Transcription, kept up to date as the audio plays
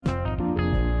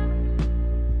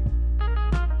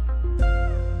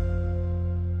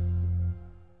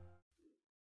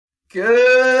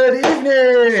Good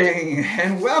evening,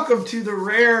 and welcome to the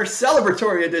rare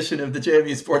celebratory edition of the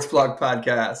JMU Sports Blog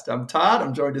Podcast. I'm Todd.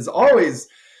 I'm joined as always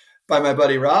by my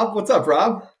buddy Rob. What's up,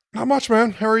 Rob? Not much,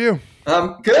 man. How are you?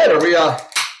 Good. Are we?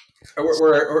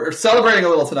 We're celebrating a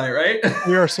little tonight, right?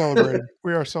 We are celebrating.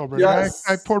 Yes.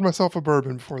 I poured myself a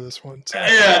bourbon before this one. So.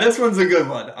 Yeah, this one's a good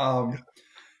one.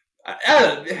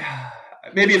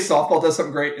 Maybe if softball does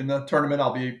something great in the tournament,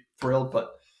 I'll be thrilled.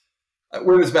 But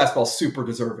women's basketball is super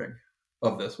deserving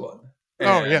of this one.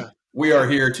 And we are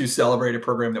here to celebrate a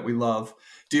program that we love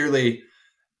dearly.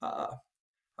 I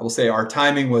will say our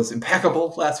timing was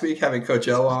impeccable last week, having Coach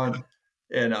O on,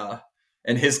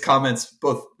 and his comments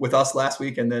both with us last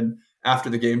week and then after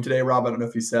the game today. Rob, I don't know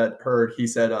if he said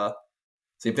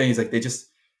same thing. He's like, I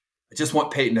just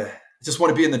want Peyton to just want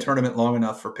to be in the tournament long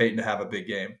enough for Peyton to have a big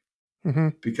game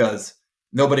because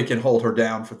nobody can hold her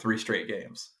down for 3 straight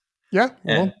games. Yeah.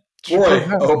 And boy.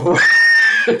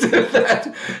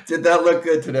 Did that look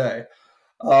good today?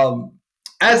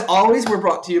 As always, we're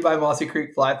brought to you by Mossy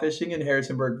Creek Fly Fishing in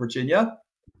Harrisonburg, Virginia.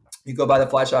 You go by the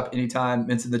fly shop anytime,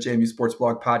 mention the JMU Sports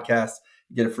Blog Podcast,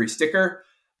 you get a free sticker.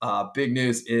 Big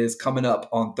news is coming up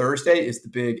on Thursday is the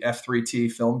big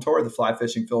F3T film tour, the fly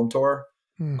fishing film tour.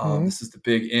 This is the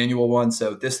big annual one.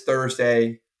 So this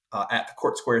Thursday at the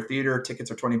Court Square Theater,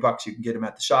 tickets are $20. You can get them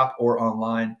at the shop or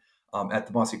online at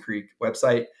the Mossy Creek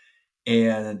website.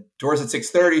 And doors at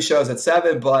 6:30, shows at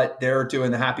 7, but they're doing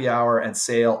the happy hour and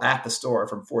sale at the store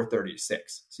from 4:30 to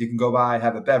 6. So you can go by,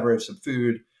 have a beverage, some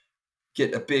food,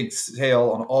 get a big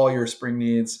sale on all your spring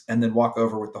needs, and then walk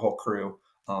over with the whole crew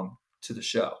to the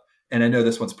show. And I know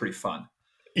this one's pretty fun.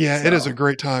 Yeah, it is a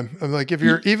great time. I'm like,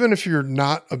 even if you're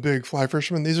not a big fly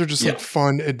fisherman, these are just like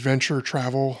fun adventure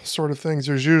travel sort of things.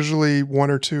 There's usually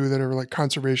 1 or 2 that are like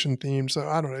conservation themed. So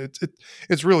I don't know.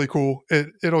 It's really cool.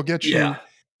 It'll get you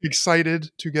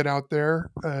excited to get out there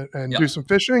and do some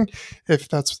fishing if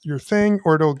that's your thing,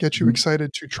 or it'll get you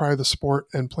excited to try the sport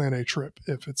and plan a trip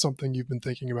if it's something you've been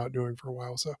thinking about doing for a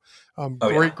while. So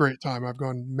great time. I've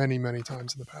gone many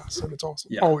times in the past, and it's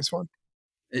awesome. Always fun.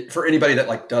 For anybody that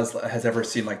has ever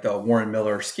seen like the Warren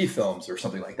Miller ski films or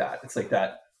something like that, it's like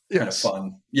that kind of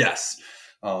fun. Yes.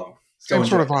 Same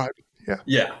sort of vibe.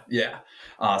 Yeah.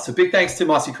 So big thanks to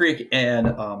Mossy Creek,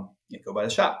 and go by the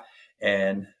shop.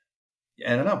 And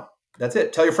I don't know. That's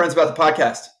it. Tell your friends about the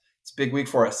podcast. It's a big week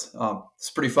for us. It's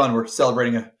pretty fun. We're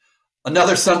celebrating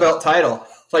another Sunbelt title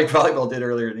like volleyball did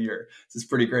earlier in the year. This is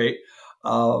pretty great.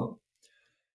 Rob,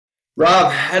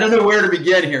 I don't know where to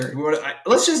begin here.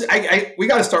 We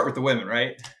got to start with the women,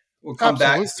 right? We'll come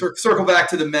back, circle back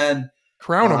to the men.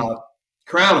 Crown them.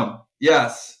 Crown them.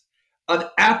 Yes. An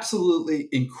absolutely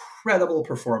incredible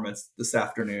performance this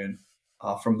afternoon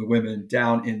from the women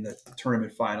down in the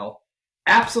tournament final.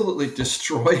 Absolutely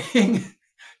destroying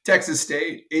Texas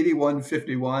State,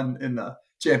 81-51 in the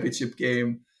championship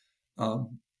game.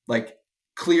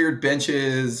 Cleared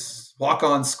benches,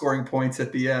 walk-on scoring points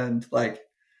at the end.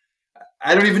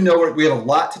 I don't even know we have a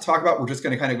lot to talk about. We're just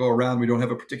going to kind of go around. We don't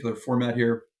have a particular format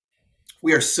here.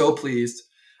 We are so pleased.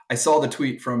 I saw the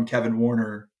tweet from Kevin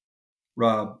Warner,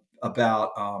 Rob,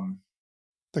 about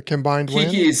the combined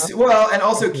Kiki's win? And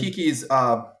also Kiki's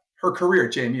her career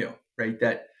at JMU, right?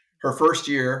 That her first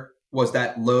year was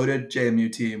that loaded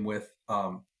JMU team with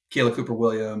Kayla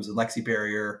Cooper-Williams and Lexi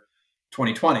Barrier,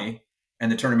 2020,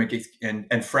 and the tournament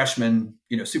and freshman,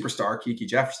 superstar Kiki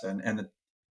Jefferson, and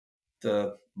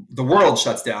the world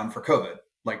shuts down for COVID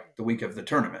like the week of the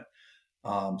tournament.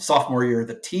 Sophomore year,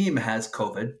 the team has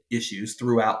COVID issues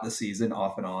throughout the season,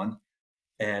 off and on,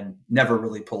 and never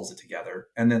really pulls it together.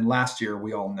 And then last year,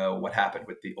 we all know what happened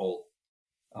with the old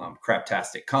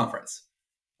craptastic conference.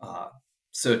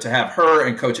 So to have her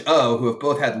and Coach O, who have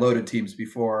both had loaded teams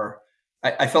before,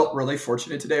 I felt really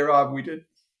fortunate today, Rob. We did.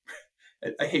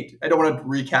 I don't want to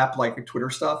recap like Twitter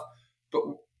stuff, but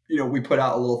we put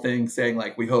out a little thing saying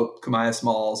we hope Kamaya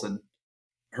Smalls and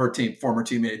her former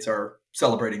teammates are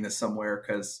celebrating this somewhere,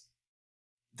 because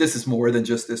this is more than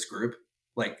just this group.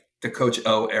 The Coach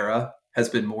O era has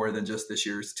been more than just this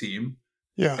year's team.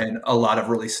 Yeah. And a lot of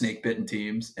really snake bitten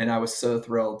teams. And I was so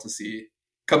thrilled to see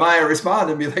Kamaya respond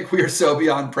and be like, we are so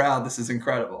beyond proud. This is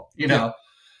incredible.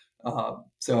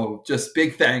 So just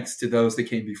big thanks to those that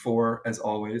came before, as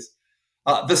always.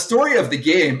 The story of the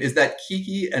game is that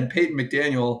Kiki and Peyton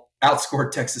McDaniel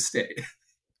outscored Texas State.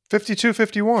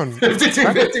 52-51.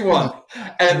 52-51.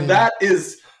 And that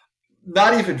is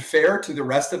not even fair to the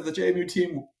rest of the JMU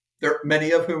team,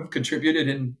 many of whom contributed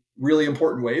in really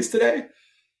important ways today.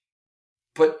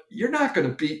 But you're not going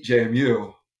to beat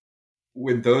JMU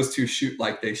when those two shoot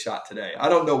like they shot today. I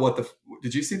don't know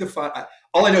did you see the fun?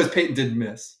 All I know is Peyton didn't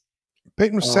miss.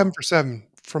 Peyton was 7 for 7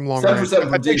 from long 7 for range. 7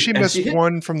 I from think deep. she And missed she hit,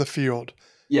 one from the field,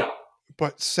 yeah.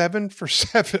 but 7 for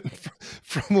 7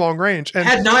 from long range. And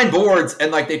had 9 boards,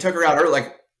 and like they took her out early.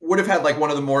 Like would have had like one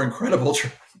of the more incredible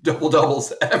double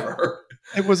doubles ever.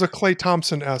 it was a Klay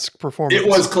Thompson-esque performance. It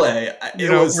was Klay. You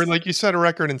know, where like you set a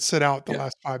record and sit out the Yeah.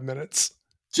 last 5 minutes.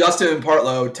 Justin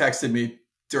Partlow texted me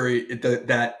during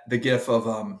the gif of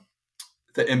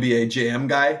the NBA Jam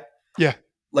guy. Yeah.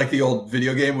 Like the old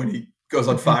video game when he goes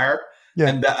on fire. Yeah.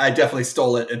 And I definitely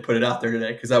stole it and put it out there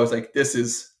today because I was like, this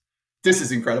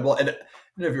is incredible. And I don't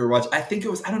know if you were watching, I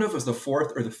don't know if it was the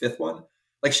 4th or the 5th one.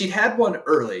 Like she'd had one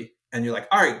early and you're like,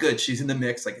 all right, good. She's in the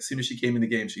mix. Like as soon as she came in the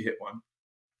game, she hit one. And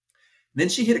then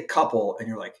she hit a couple and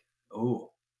you're like,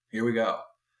 oh, here we go.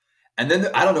 And then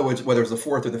I don't know whether it was the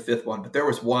 4th or the 5th one, but there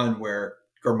was one where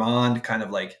Germond kind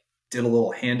of like did a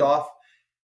little handoff.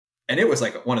 And it was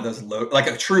like one of those like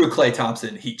a true Klay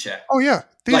Thompson heat check. Oh yeah,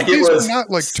 these was not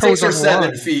like 6 or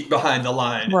 7 feet behind the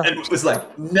line, right. And it was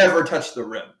like never touched the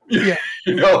rim. Yeah,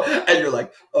 you know, and you're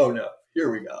like, oh no, here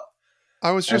we go.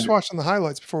 I was just watching the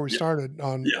highlights before we started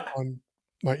on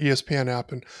my ESPN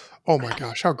app, and oh my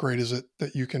gosh, how great is it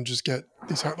that you can just get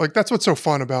these like that's what's so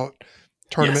fun about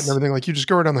tournament and everything. Like you just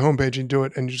go right on the homepage and do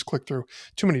it, and you just click through.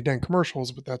 Too many dang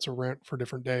commercials, but that's a rant for a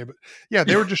different day. But yeah,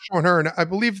 they were just showing her, and I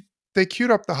believe they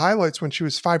queued up the highlights when she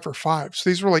was 5 for 5. So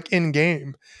these were like in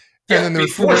game. And then there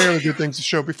were really good things to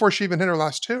show before she even hit her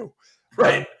last 2.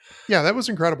 Right. Yeah, that was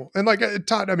incredible. And like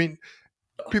Todd, I mean,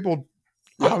 people,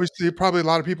 obviously, probably a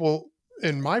lot of people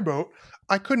in my boat,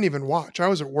 I couldn't even watch. I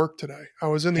was at work today. I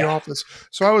was in the office.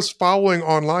 So I was following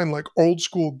online like old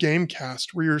school Gamecast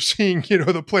where you're seeing, you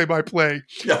know, the play-by-play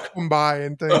come by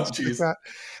and things like that.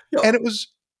 Yeah. And it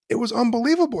was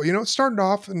unbelievable. You know, it started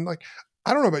off and like,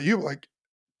 I don't know about you, but like,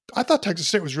 I thought Texas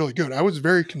State was really good. I was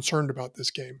very concerned about this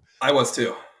game. I was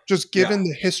too. Just given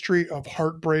the history of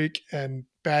heartbreak and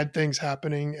bad things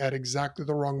happening at exactly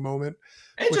the wrong moment.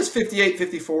 And just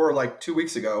 58-54 like 2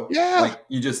 weeks ago. Yeah. Like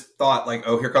you just thought like,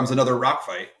 oh, here comes another rock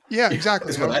fight. Yeah,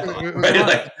 exactly.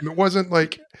 It wasn't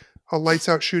like a lights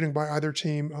out shooting by either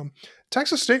team.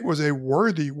 Texas State was a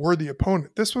worthy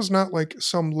opponent. This was not like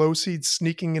some low seed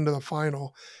sneaking into the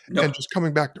final and just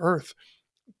coming back to earth.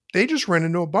 They just ran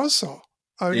into a buzzsaw.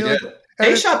 They did.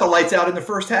 They shot the lights out in the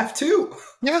first half too.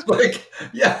 Yeah. Well,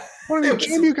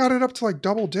 JMU got it up to like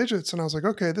double digits, and I was like,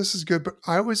 okay, this is good. But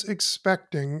I was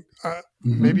expecting,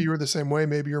 maybe you were the same way.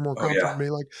 Maybe you're more confident than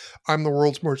me. Like I'm the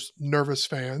world's most nervous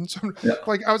fan. So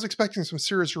like I was expecting some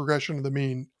serious regression to the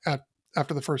mean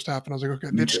after the first half. And I was like, okay,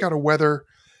 they just got to weather.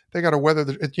 They got to weather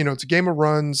it's a game of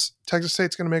runs. Texas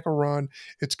State's going to make a run.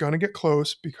 It's going to get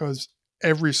close because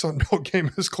every Sun Belt game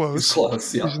is close. It's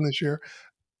close, this year.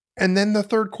 And then the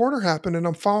third quarter happened, and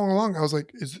I'm following along. I was like,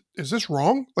 is this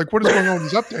wrong? Like, what is going on with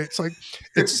these updates? Like,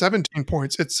 it's 17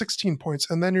 points, it's 16 points.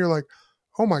 And then you're like,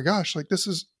 oh my gosh, like this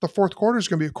is the fourth quarter is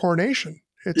going to be a coronation.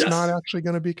 It's not actually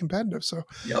going to be competitive. So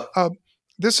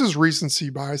this is recency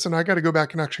bias. And I got to go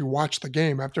back and actually watch the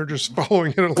game after just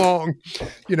following it along,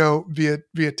 you know,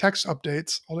 via text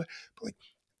updates all day. But like,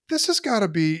 this has got to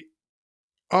be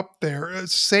up there.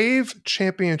 Save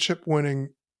championship winning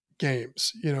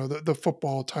games, you know, the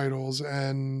football titles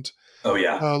and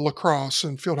lacrosse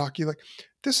and field hockey. Like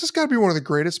this has got to be one of the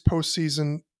greatest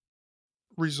postseason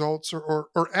results or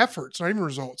efforts, not even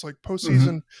results, like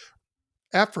postseason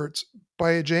efforts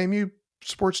by a JMU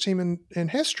sports team in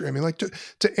history. I mean, like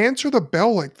to answer the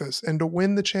bell like this and to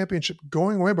win the championship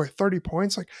going away by 30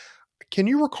 points. Like, can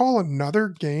you recall another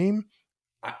game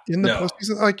in the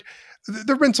postseason? Like,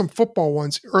 there have been some football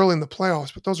ones early in the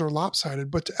playoffs, but those are lopsided.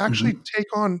 But to actually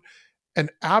take on an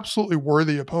absolutely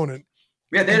worthy opponent.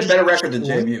 Yeah, they had a better record than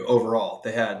JMU overall.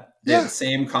 They had the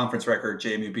same conference record.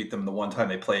 JMU beat them the one time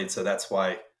they played, so that's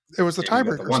why it was the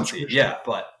tiebreaker situation.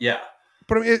 But I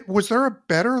mean, was there a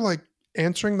better like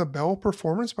answering the bell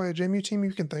performance by a JMU team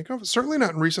you can think of? Certainly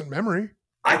not in recent memory.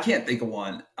 I can't think of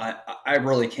one. I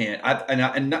really can't.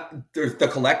 There's the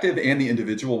collective and the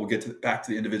individual. We'll get back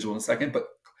to the individual in a second, but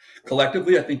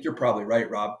collectively, I think you're probably right,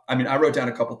 Rob. I mean, I wrote down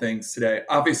a couple things today.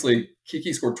 Obviously,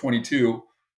 Kiki scored 22,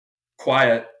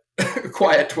 quiet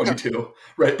 22,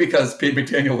 right? Because Pete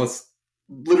McDaniel was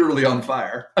literally on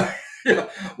fire,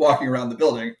 walking around the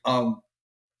building.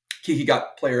 Kiki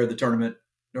got player of the tournament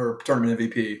or tournament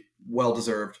MVP, well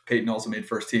deserved. Peyton also made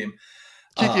first team.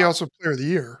 Kiki also player of the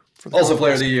year.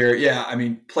 Player of the year. Yeah, I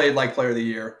mean, played like player of the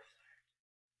year.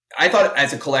 I thought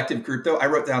as a collective group, though, I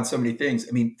wrote down so many things.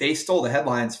 I mean, they stole the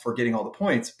headlines for getting all the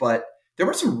points, but there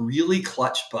were some really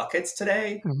clutch buckets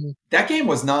today. That game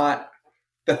was not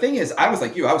 – the thing is, I was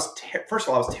like you. First of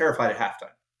all, I was terrified at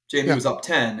halftime. JMU was up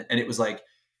 10, and it was like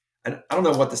 – I don't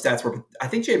know what the stats were, but I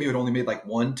think JMU had only made like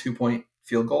 1 2-point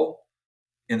field goal.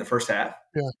 in the first half.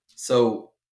 Yeah.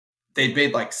 So they'd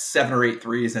made like 7 or 8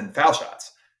 threes and foul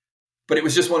shots. But it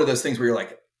was just one of those things where you're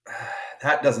like,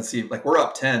 that doesn't seem like we're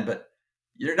up 10, but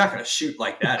you're not going to shoot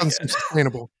like that. It's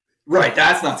unsustainable. Right.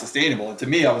 That's not sustainable. And to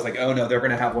me, I was like, oh no, they're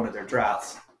going to have one of their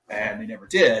droughts. And they never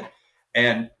did.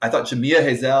 And I thought Jamia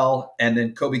Hazel and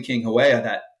then Kobe King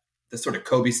Hawea, the sort of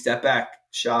Kobe step back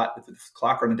shot with the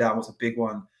clock running down was a big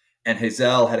one. And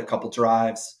Hazel had a couple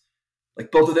drives.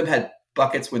 Like both of them had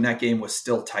buckets when that game was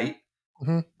still tight.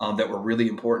 That were really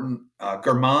important.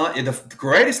 Germán, the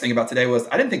greatest thing about today was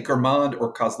I didn't think Germán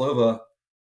or Kozlova,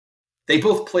 they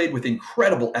both played with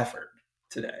incredible effort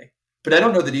today. But I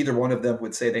don't know that either one of them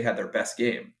would say they had their best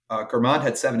game. Germán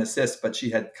had 7 assists, but she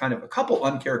had kind of a couple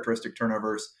uncharacteristic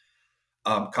turnovers.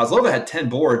 Kozlova had 10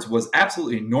 boards, was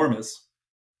absolutely enormous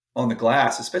on the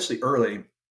glass, especially early.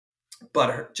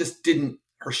 But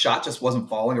her shot just wasn't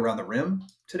falling around the rim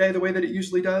today the way that it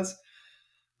usually does.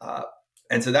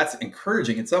 And so that's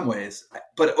encouraging in some ways.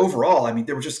 But overall, I mean,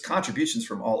 there were just contributions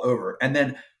from all over. And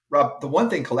then, Rob, the one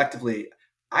thing collectively,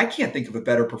 I can't think of a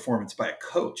better performance by a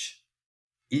coach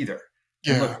either.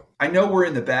 Yeah. And look, I know we're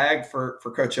in the bag for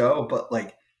Coach O, but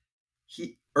like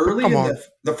early in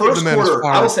the first quarter,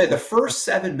 I will say the first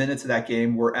 7 minutes of that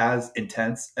game were as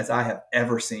intense as I have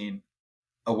ever seen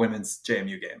a women's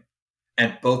JMU game.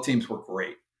 And both teams were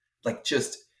great. Like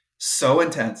just so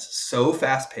intense, so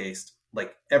fast paced.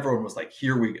 Like everyone was like,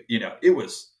 here we go. You know, it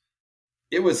was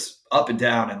up and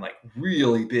down and like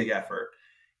really big effort.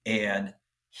 And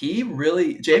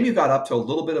JMU got up to a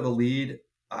little bit of a lead.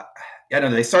 I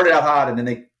don't know. They started out hot and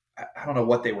then I don't know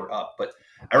what they were up, but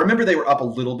I remember they were up a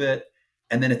little bit.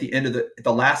 And then at the end of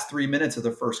the last 3 minutes of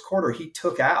the first quarter,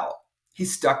 he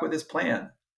stuck with his plan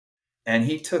and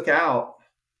he took out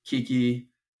Kiki,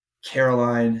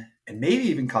 Caroline, and maybe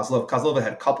even Kozlova. Kozlova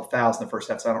had a couple fouls in the first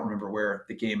half, so I don't remember where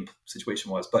the game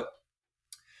situation was. But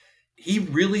he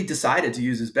really decided to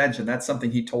use his bench, and that's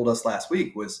something he told us last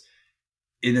week was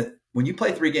when you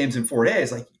play 3 games in 4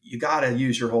 days, like you got to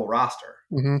use your whole roster.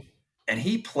 Mm-hmm. And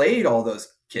he played all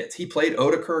those kids. He played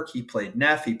Odekirk, he played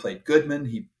Neff, he played Goodman.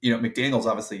 McDaniels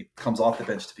obviously comes off the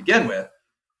bench to begin with.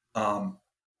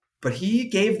 But he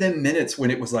gave them minutes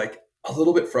when it was like a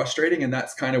little bit frustrating. And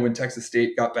that's kind of when Texas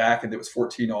State got back and it was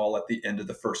 14-all at the end of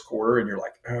the first quarter. And you're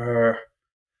like,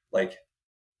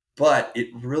 but it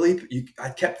really, I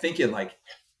kept thinking like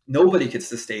nobody could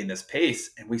sustain this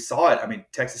pace. And we saw it. I mean,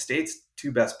 Texas State's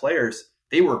 2 best players,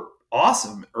 they were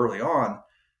awesome early on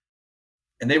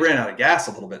and they ran out of gas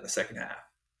a little bit in the second half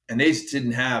and they just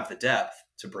didn't have the depth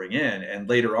to bring in. And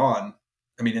later on,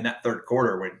 I mean, in that third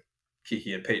quarter when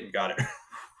Kiki and Peyton got it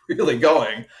really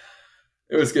going,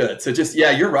 it was good. So just,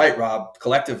 yeah, you're right, Rob.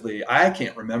 Collectively, I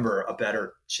can't remember a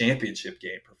better championship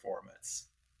game performance.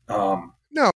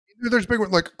 No, there's big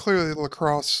one, like clearly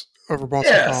lacrosse over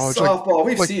Boston College. Softball,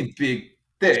 we've seen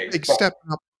big step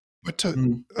up. But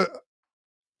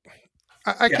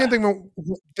I can't think of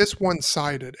this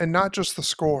one-sided and not just the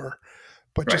score,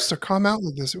 but just to come out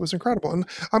with this, it was incredible. And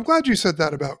I'm glad you said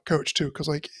that about Coach too, because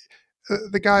like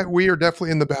the guy, we are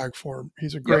definitely in the bag for him.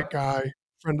 He's a great guy.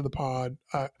 Friend of the pod.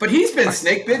 But he's been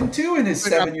snake bitten too in his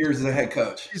 7 years as a head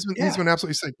coach. He's been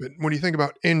absolutely snake bitten. When you think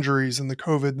about injuries and the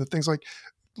COVID and the things like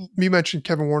you mentioned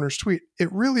Kevin Warner's tweet,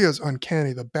 it really is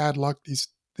uncanny the bad luck these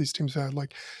teams had.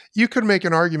 Like you could make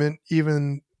an argument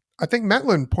even, I think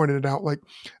Metlin pointed it out, like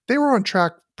they were on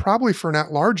track probably for an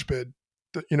at-large bid,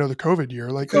 the COVID year.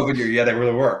 Like COVID year, yeah, they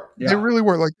really were. Yeah. They really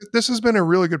were. Like this has been a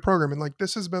really good program. And like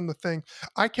this has been the thing.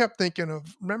 I kept thinking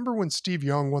of, remember when Steve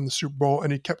Young won the Super Bowl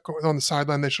and he kept going on the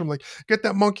sideline, they showed him like, get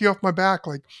that monkey off my back.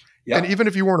 Like, and even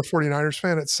if you weren't a 49ers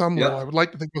fan at some level, I would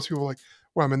like to think most people were like,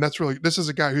 well, I mean, this is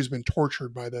a guy who's been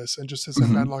tortured by this and just has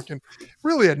had bad luck and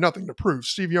really had nothing to prove.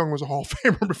 Steve Young was a Hall of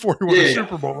Famer before he won the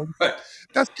Super Bowl. Right.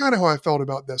 That's kind of how I felt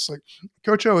about this. Like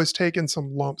Coach O has taken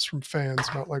some lumps from fans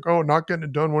about like, oh, not getting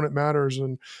it done when it matters.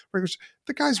 And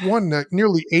the guy's won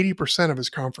nearly 80% of his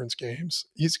conference games.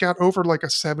 He's got over like a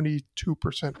 72%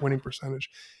 winning percentage.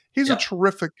 He's a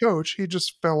terrific coach. He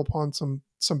just fell upon some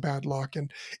bad luck. And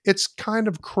it's kind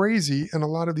of crazy in a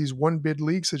lot of these one bid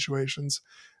league situations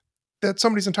that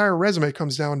somebody's entire resume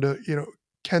comes down to,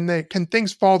 can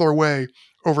things fall their way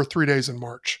over 3 days in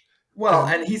March? Well,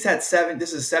 and he's had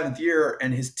this is his 7th year,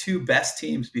 and his 2 best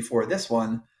teams before this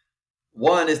one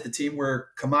is the team where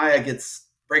Kamaya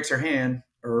breaks her hand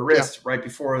or her wrist right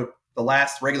before the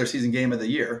last regular season game of the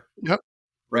year. Yep.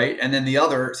 Right. And then the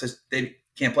other says they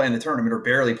can't play in the tournament or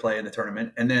barely play in the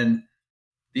tournament. And then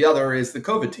the other is the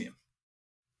COVID team,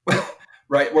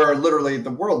 right? Where literally the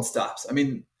world stops. I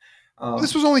mean,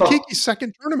 this was only Kiki's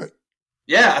 2nd tournament.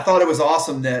 Yeah, I thought it was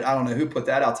awesome that, I don't know who put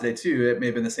that out today too. It may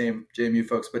have been the same JMU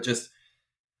folks, but just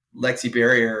Lexi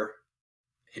Barrier,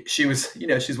 she was,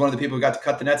 she's one of the people who got to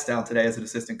cut the nets down today as an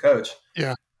assistant coach.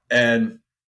 Yeah. And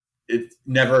it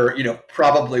never,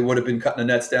 probably would have been cutting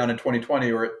the nets down in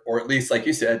 2020 or at least, like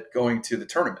you said, going to the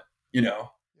tournament, Yeah.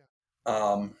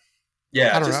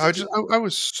 I don't know. I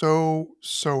was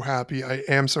so happy. I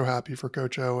am so happy for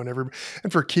Coach O and everybody,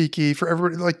 and for Kiki, for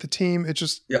everybody, like the team. It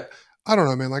just, yeah. I don't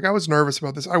know, man. Like I was nervous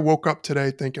about this. I woke up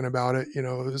today thinking about it. It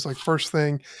was like first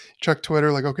thing, check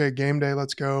Twitter, like, okay, game day,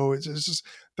 let's go. It's just,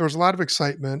 there was a lot of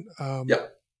excitement. Yeah.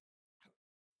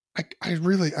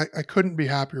 I couldn't be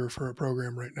happier for a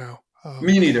program right now.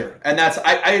 Me neither. And that's,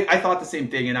 I thought the same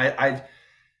thing. And I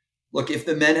look, if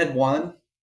the men had won,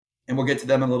 and we'll get to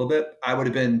them in a little bit, I would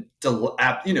have been,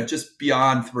 just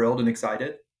beyond thrilled and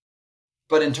excited.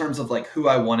 But in terms of like who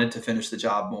I wanted to finish the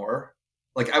job more,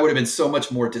 like I would have been so much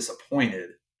more disappointed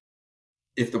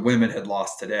if the women had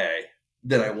lost today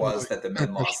than I was that the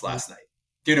men lost last night.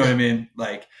 Do you know what I mean?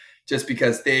 Like, just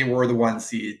because they were the 1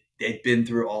 seed, they'd been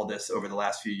through all this over the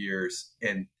last few years,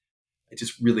 and I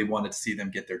just really wanted to see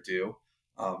them get their due.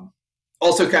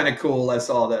 Also kind of cool, I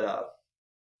saw that,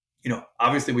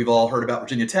 obviously we've all heard about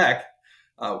Virginia Tech,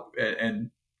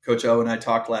 and Coach O and I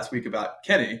talked last week about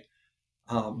Kenny,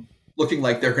 looking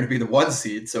like they're going to be the 1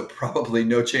 seed. So probably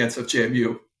no chance of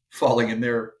JMU falling in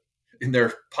their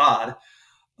pod.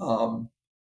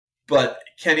 But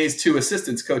Kenny's 2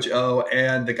 assistants, Coach O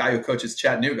and the guy who coaches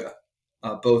Chattanooga,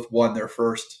 both won their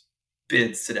first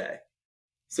bids today.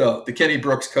 So the Kenny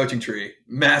Brooks coaching tree,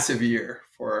 massive year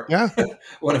for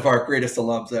one of our greatest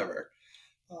alums ever.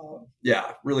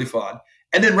 Really fun.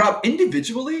 And then Rob,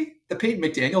 individually, the Peyton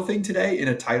McDaniel thing today in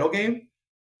a title game,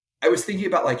 I was thinking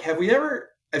about like, I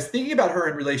was thinking about her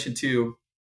in relation to,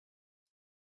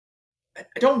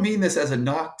 I don't mean this as a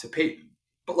knock to Peyton,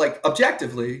 but like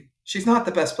objectively, she's not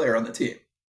the best player on the team,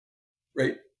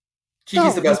 right?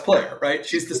 Kiki's the best player, right?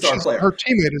 She's the star player. Her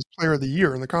teammate is player of the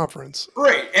year in the conference.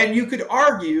 Right. And you could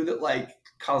argue that like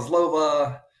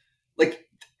Kozlova, like,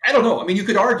 I don't know. I mean, you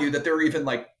could argue that they're even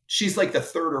like, she's like the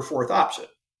 3rd or 4th option,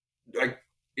 like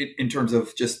in terms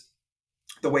of just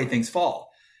the way things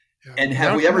fall. Yeah. And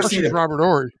have we ever seen Robert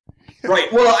Horry?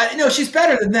 Right. Well, I know she's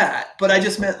better than that, but I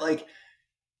just meant like,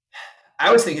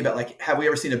 I was thinking about like, have we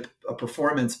ever seen a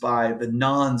performance by the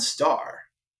non-star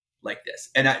like this?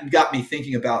 And it got me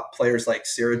thinking about players like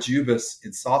Sarah Jubas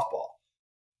in softball,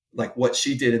 like what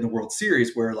she did in the World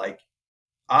Series, where like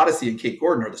Odyssey and Kate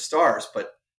Gordon are the stars,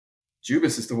 but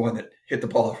Jubas is the one that hit the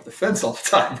ball over the fence all the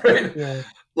time, right? Yeah.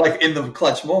 Like in the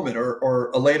clutch moment,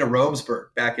 or Elena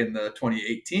Romsberg back in the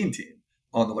 2018 team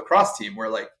on the lacrosse team, where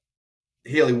like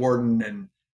Haley Warden and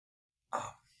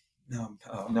no,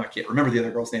 I can't remember the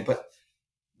other girl's name, but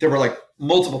there were like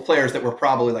multiple players that were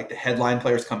probably like the headline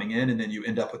players coming in, and then you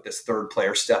end up with this 3rd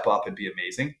player step up and be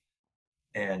amazing.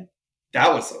 And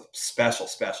that was a special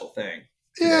thing.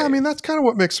 Yeah, I mean, that's kind of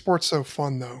what makes sports so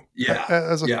fun, though. Yeah.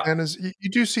 As a fan, is you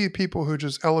do see people who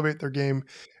just elevate their game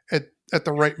at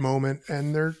the right moment,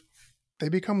 and they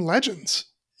become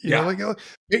legends. You know, like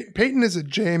Peyton is a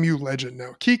JMU legend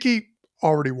now. Kiki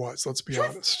already was. Let's be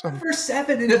honest. Number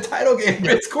 7 in a title game,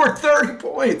 it scored 30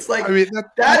 points. Like, I mean,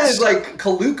 that is like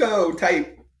Kaluko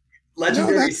type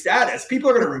legendary status.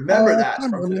 People are going to remember that.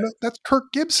 That's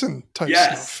Kirk Gibson type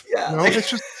stuff. Yeah, it's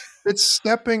just. It's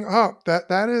stepping up.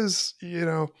 That is,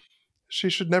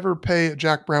 she should never pay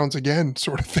Jack Browns again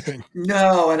sort of thing.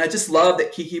 No, and I just love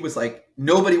that Kiki was like,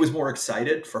 nobody was more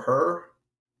excited for her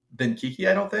than Kiki,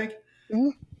 I don't think. Mm-hmm.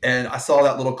 And I saw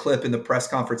that little clip in the press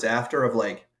conference after of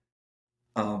like,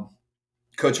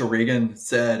 Coach O'Regan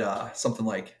said something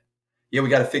like, we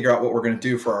got to figure out what we're going to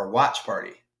do for our watch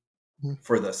party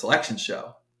for the selection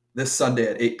show this Sunday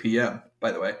at 8 p.m.,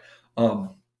 by the way.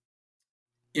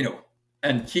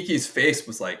 And Kiki's face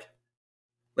was like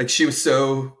she was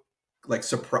so like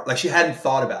surprised, like she hadn't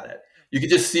thought about it. You could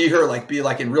just see her like be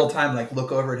like in real time, like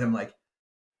look over at him like,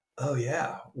 oh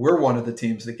yeah, we're one of the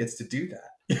teams that gets to do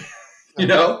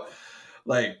that.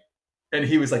 Like, and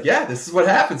he was like, yeah, this is what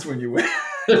happens when you win.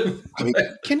 I mean,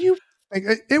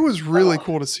 it was really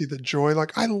cool to see the joy.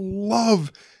 Like I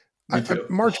love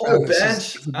March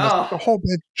Madness. The whole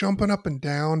bench jumping up and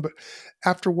down. But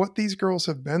after what these girls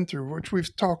have been through, which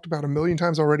we've talked about a million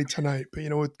times already tonight, but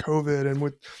with COVID and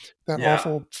with that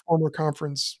awful former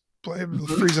conference play,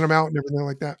 freezing them out and everything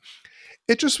like that,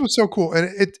 it just was so cool. And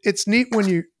it's neat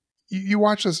when you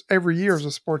watch this every year as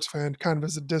a sports fan, kind of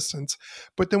as a distance,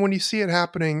 but then when you see it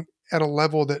happening at a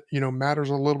level that matters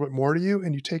a little bit more to you,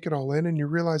 and you take it all in, and you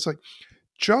realize like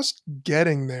just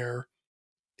getting there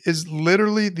is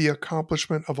literally the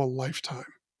accomplishment of a lifetime.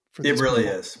 It really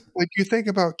is. Like you think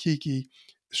about Kiki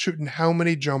shooting how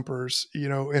many jumpers,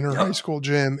 in her high Yep. school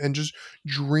gym and just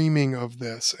dreaming of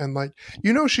this. And like,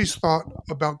 she's thought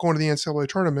about going to the NCAA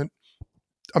tournament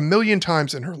a million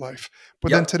times in her life.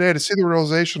 But then Yep. today to see the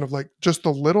realization of like just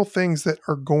the little things that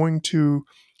are going to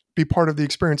be part of the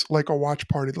experience, like a watch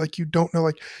party, like you don't know,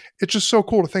 like it's just so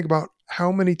cool to think about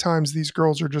how many times these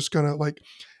girls are just going to like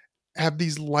have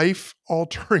these life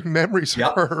altering memories of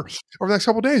Yep. her over the next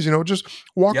couple of days, just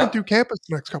walking Yep. through campus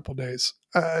the next couple of days.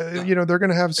 Yep. They're going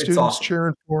to have It's students awesome.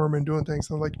 cheering for them and doing things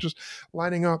and like just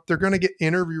lining up. They're going to get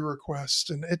interview requests.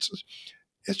 And it's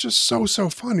just so, so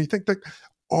fun. You think that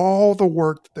all the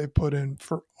work that they put in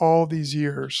for all these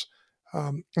years,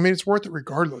 I mean, it's worth it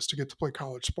regardless to get to play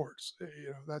college sports.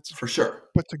 That's, For sure.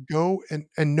 but to go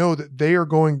and know that they are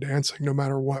going dancing no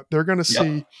matter what. They're going to Yep.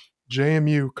 see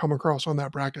JMU come across on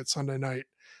that bracket Sunday night.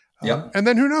 Yep. And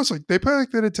then who knows? Like they play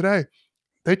like they did today,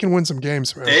 they can win some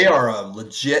games, man. They are a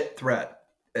legit threat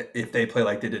if they play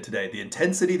like they did today. The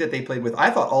intensity that they played with, I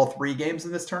thought all 3 games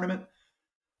in this tournament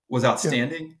was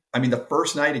outstanding. Yeah. I mean, the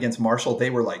first night against Marshall, they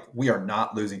were like, we are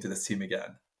not losing to this team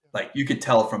again. Like you could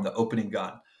tell from the opening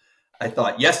gun. I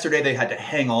thought yesterday they had to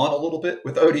hang on a little bit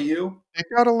with ODU. It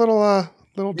got a little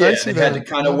dicey. Yeah, they had to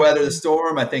kind of weather the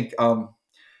storm. I think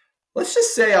let's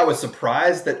just say I was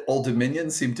surprised that Old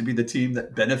Dominion seemed to be the team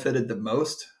that benefited the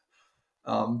most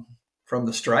from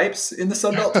the stripes in the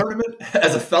Sun Belt tournament.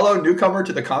 As a fellow newcomer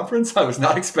to the conference, I was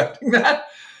not expecting that.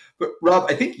 But Rob,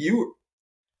 I think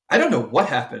I don't know what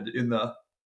happened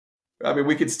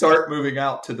we could start moving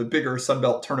out to the bigger Sun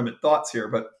Belt tournament thoughts here,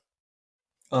 but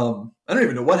I don't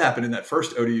even know what happened in that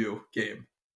first ODU game.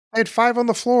 I had 5 on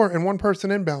the floor and 1 person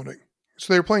inbounding.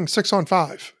 So they were playing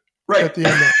 6-on-5 right at the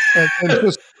end. And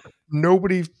just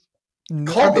nobody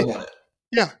called them on it.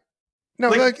 Yeah. No,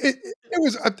 like it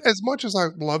was, as much as I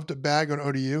love to bag on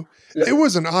ODU, it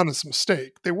was an honest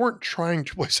mistake. They weren't trying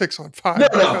to play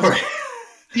 6-on-5. No.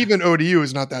 Even ODU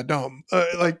is not that dumb.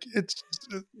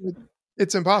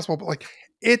 It's impossible, but like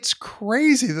it's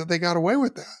crazy that they got away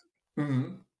with that.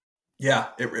 Mm-hmm. Yeah,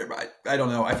 I don't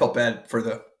know. I felt bad for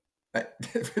the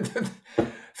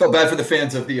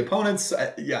fans of the opponents.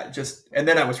 And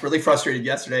then I was really frustrated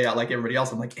yesterday. Like everybody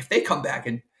else, I'm like, if they come back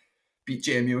and beat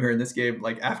JMU here in this game,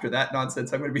 like after that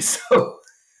nonsense, I'm going to be so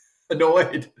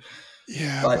annoyed.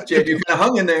 Yeah, but JMU kind of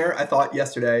hung in there. I thought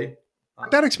yesterday.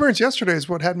 That experience yesterday is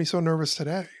what had me so nervous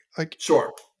today. Like,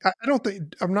 sure.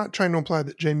 I'm not trying to imply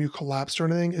that JMU collapsed or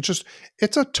anything.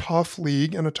 It's a tough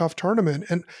league and a tough tournament.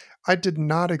 And I did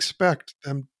not expect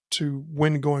them to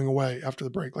win going away after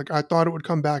the break. Like I thought it would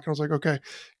come back and I was like, okay,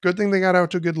 good thing they got out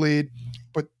to a good lead,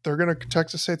 but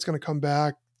Texas State's going to come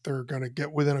back. They're going to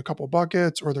get within a couple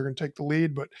buckets or they're going to take the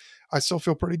lead, but I still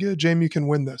feel pretty good. JMU can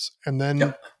win this. And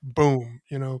then boom,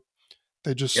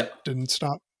 they just didn't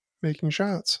stop making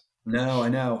shots. No, I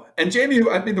know. And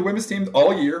JMU, I mean, the women's team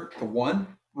all year, the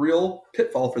one real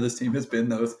pitfall for this team has been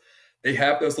they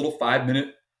have those little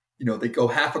 5-minute, they go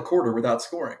half a quarter without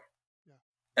scoring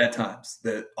at times.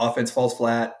 The offense falls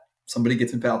flat. Somebody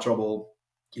gets in foul trouble.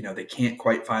 They can't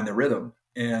quite find their rhythm.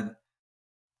 And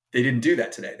they didn't do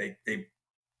that today. They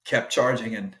kept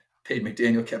charging and Paige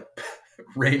McDaniel kept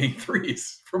raining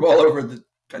threes from all over the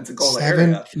Pensacola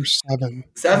area. 7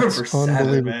 for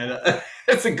 7, man.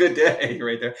 That's a good day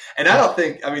right there. And I don't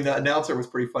think, the announcer was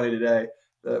pretty funny today.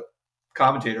 The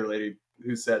commentator lady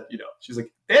who said, she's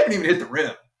like, they haven't even hit the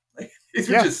rim. Like these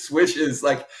were just swishes.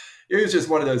 Like it was just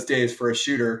one of those days for a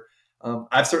shooter.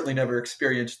 I've certainly never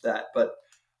experienced that, but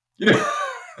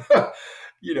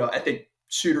I think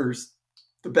shooters,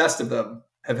 the best of them,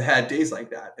 have had days like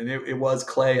that, and it was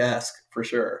Clay-esque for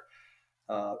sure.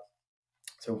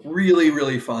 So really,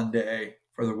 really fun day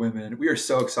for the women. We are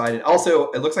so excited.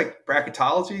 Also, it looks like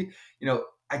bracketology.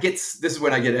 This is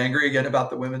when I get angry again about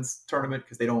the women's tournament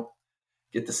because they don't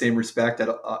get the same respect.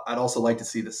 I'd also like to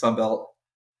see the Sun Belt.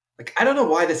 Like, I don't know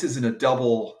why this isn't a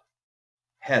double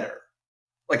header.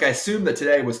 Like, I assume that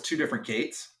today was 2 different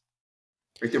gates.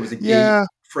 Right? There was a gate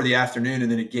for the afternoon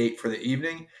and then a gate for the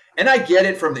evening. And I get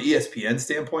it from the ESPN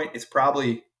standpoint. It's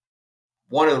probably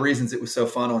one of the reasons it was so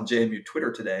fun on JMU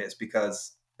Twitter today is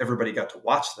because everybody got to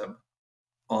watch them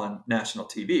on national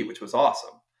TV, which was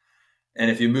awesome.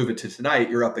 And if you move it to tonight,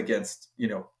 you're up against,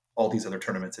 all these other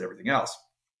tournaments and everything else.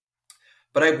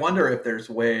 But I wonder if there's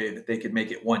a way that they could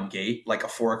make it one gate, like a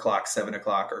 4:00,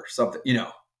 7:00 or something,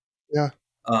 Yeah.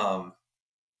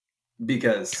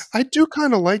 Because I do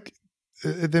kind of like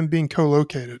them being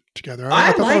co-located together.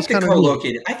 I like the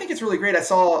co-located. I think it's really great. I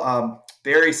saw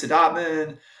Barry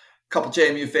Sadatman, a couple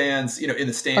JMU fans, in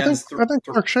the stands. I think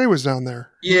Clark Shea was down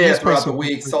there. Yeah, throughout the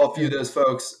week. Saw a few of those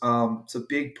folks. So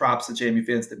big props to JMU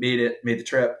fans that made the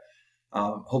trip.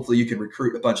 Hopefully you can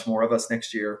recruit a bunch more of us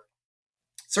next year.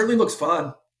 Certainly looks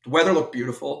fun. The weather looked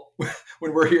beautiful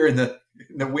when we're here in the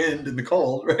wind and the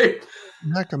cold, right?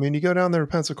 Heck, I mean, you go down there to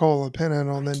Pensacola,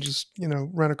 Panhandle, and then just,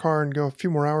 rent a car and go a few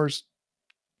more hours,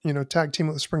 tag team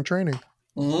with the spring training.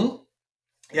 Mm-hmm.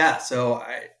 Yeah, so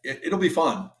it'll be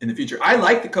fun in the future. I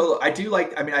like I do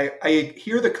like. I mean, I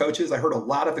hear the coaches. I heard a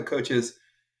lot of the coaches.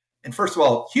 And first of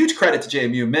all, huge credit to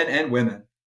JMU, men and women.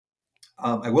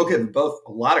 I will give them both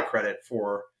a lot of credit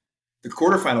for the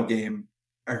quarterfinal game.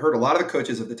 I heard a lot of the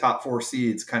coaches of the top 4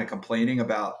 seeds kind of complaining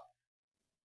about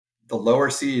the lower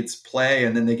seeds play,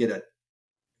 and then they get a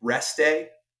rest day,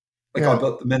 like on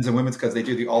both the men's and women's, because they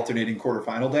do the alternating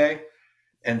quarterfinal day.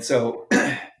 And so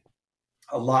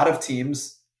a lot of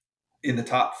teams in the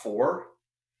top 4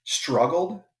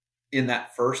 struggled in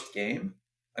that first game.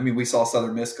 I mean, we saw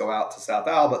Southern Miss go out to South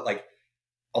Al, but like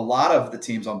a lot of the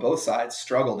teams on both sides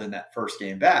struggled in that first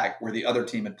game back where the other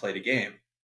team had played a game,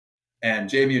 and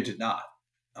JMU did not.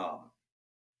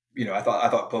 I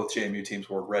thought both JMU teams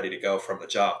were ready to go from the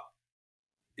jump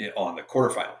on the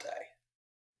quarterfinal day.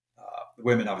 The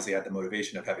women obviously had the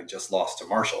motivation of having just lost to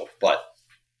Marshall, but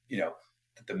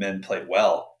the men played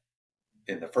well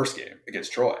in the first game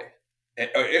against Troy.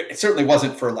 It certainly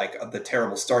wasn't for like the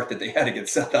terrible start that they had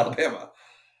against South Alabama.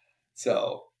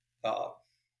 So I don't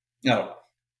know,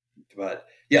 but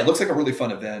yeah, it looks like a really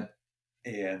fun event,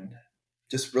 and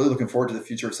just really looking forward to the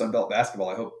future of Sunbelt basketball.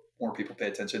 I hope more people pay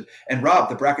attention. And Rob,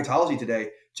 the bracketology today,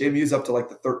 JMU's up to like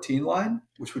the 13 line,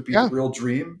 which would be the real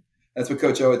dream. That's what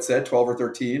Coach O had said, 12 or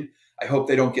 13. I hope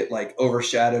they don't get like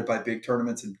overshadowed by big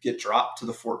tournaments and get dropped to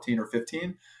the 14 or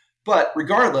 15. But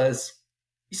regardless,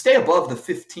 you stay above the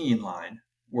 15 line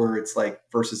where it's like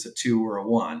versus a 2 or a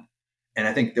 1. And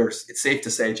I think it's safe to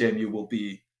say JMU will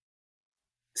be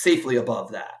safely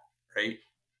above that, right?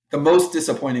 The most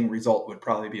disappointing result would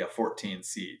probably be a 14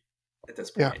 seed at this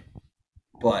point. Yeah.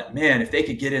 But man, if they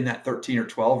could get in that 13 or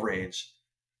 12 range,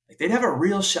 like they'd have a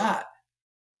real shot.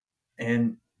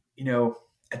 And,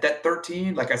 at that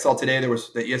 13, like I saw today, there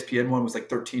was the ESPN one was like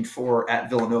 13-4 at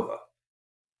Villanova.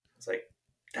 It's like,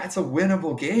 that's a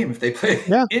winnable game if they play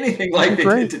anything like they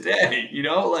did today,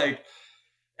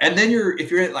 and then if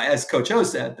you're as Coach O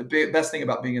said, the best thing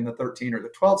about being in the 13 or the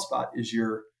 12 spot is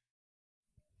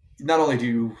not only do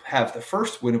you have the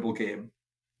first winnable game,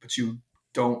 but you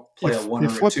don't play a 1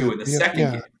 or a 2 in the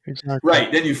second game. Exactly.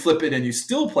 Right. Then you flip it and you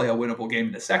still play a winnable game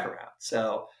in the second round.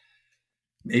 So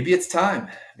maybe it's time.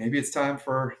 Maybe it's time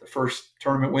for the first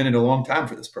tournament win in a long time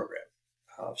for this program.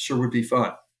 Sure would be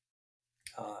fun.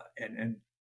 And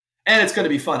it's going to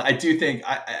be fun. I do think,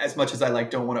 as much as I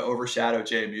don't want to overshadow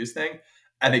JMU's thing,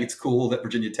 I think it's cool that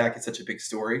Virginia Tech is such a big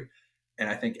story. And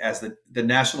I think as the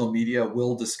national media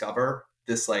will discover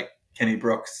this, like Kenny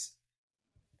Brooks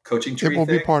coaching tree it will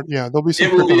thing, be part. Yeah, there'll be some.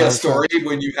 It will be a story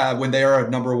when they are a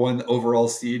number 1 overall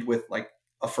seed with like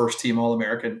a first team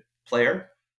All-American player.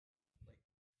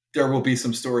 There will be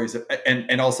some stories,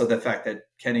 and also the fact that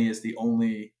Kenny is the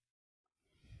only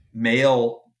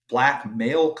black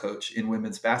male coach in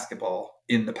women's basketball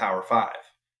in the Power 5.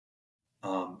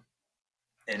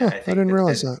 And I didn't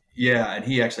realize that. Yeah, and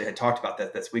he actually had talked about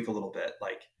that this week a little bit.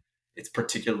 Like, it's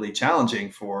particularly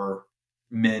challenging for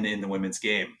men in the women's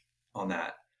game on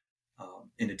that,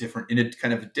 in a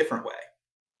kind of a different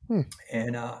way.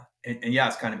 And yeah,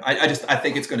 it's kind of. I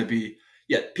think it's going to be.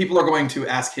 Yeah, people are going to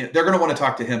ask him. They're going to want to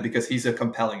talk to him because he's a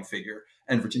compelling figure,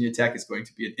 and Virginia Tech is going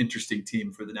to be an interesting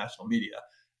team for the national media.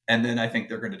 And then I think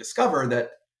they're going to discover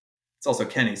that it's also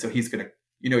Kenny, so he's going to,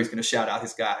 he's going to shout out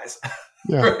his guys.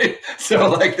 Yeah. Right? So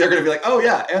like they're going to be like, oh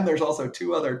yeah, and there's also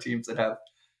 2 other teams that have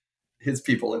his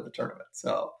people in the tournament.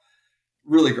 So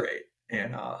really great,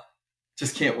 and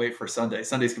just can't wait for Sunday.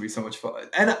 Sunday's going to be so much fun.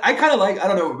 And I kind of I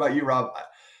don't know about you, Rob.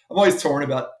 I'm always torn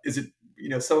about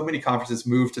so many conferences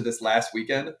move to this last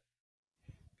weekend,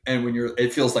 and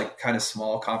it feels like kind of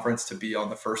small conference to be on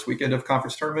the first weekend of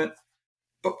conference tournament.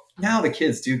 But now the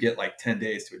kids do get like 10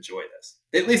 days to enjoy this.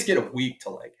 They at least get a week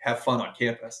to have fun on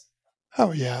campus.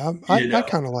 Oh yeah, I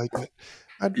kind of like it.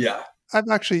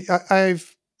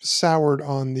 I've soured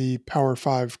on the Power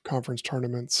 5 conference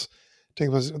tournaments. They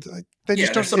just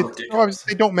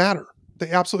they don't matter.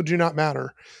 They absolutely do not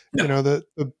matter. No. The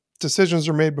decisions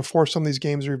are made before some of these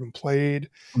games are even played.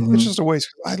 Mm-hmm. It's just a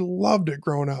waste. I loved it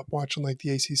growing up, watching like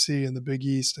the ACC and the Big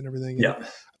East and everything. And I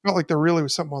felt like there really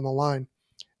was something on the line.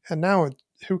 And now,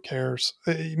 who cares?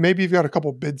 Maybe you've got a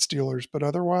couple bid stealers, but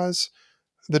otherwise,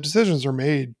 the decisions are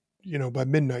made, by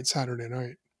midnight Saturday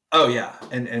night. Oh yeah,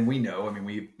 and we know. I mean,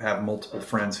 we have multiple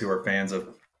friends who are fans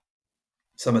of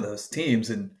some of those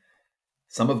teams, and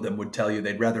some of them would tell you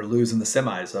they'd rather lose in the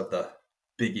semis of the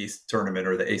Big East tournament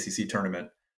or the ACC tournament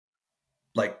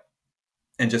like,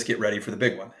 and just get ready for the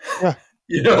big one. Yeah.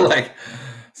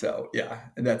 So yeah,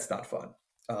 and that's not fun.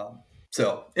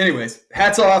 So anyways,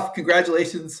 hats off.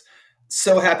 Congratulations.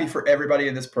 So happy for everybody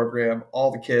in this program,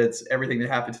 all the kids, everything that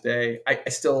happened today.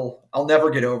 I'll never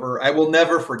get over. I will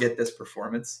never forget this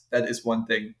performance. That is one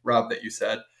thing, Rob, that you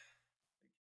said.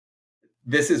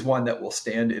 This is one that will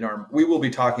stand we will be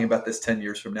talking about this 10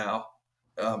 years from now,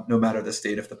 no matter the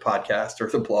state of the podcast or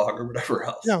the blog or whatever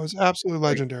else. Yeah, it was absolutely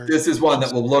legendary. This is one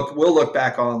that we'll look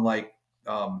back on like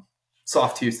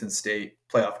soft Houston State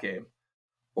playoff game,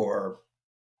 or,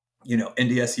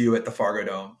 NDSU at the Fargo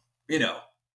Dome.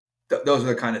 Those are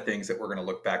the kind of things that we're going to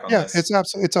look back on. Yeah,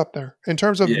 it's up there in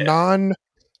terms of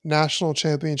non-national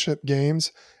championship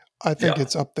games. I think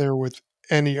it's up there with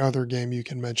any other game you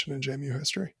can mention in JMU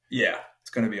history. Yeah, it's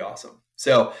going to be awesome.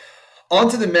 So on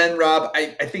to the men, Rob. I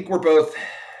think we're both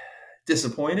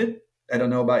disappointed. I don't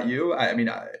know about you. I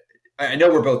mean, I know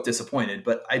we're both disappointed,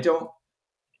 but I don't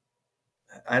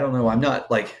know. I'm not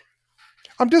like...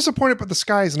 I'm disappointed, but the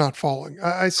sky is not falling.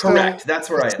 Correct. That's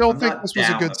where I still think this was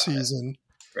a good season.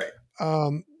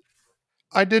 Right.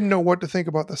 I didn't know what to think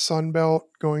about the Sun Belt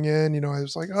going in. I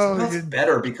was like, it's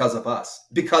better because of us,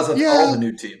 because of all the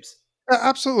new teams.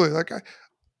 Absolutely. Like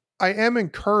I am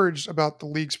encouraged about the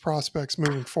league's prospects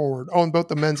moving forward on both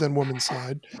the men's and women's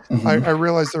side. Mm-hmm. I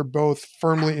realize they're both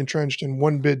firmly entrenched in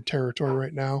one bid territory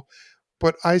right now,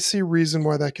 but I see reason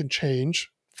why that can change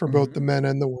for both the men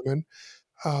and the women.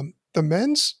 The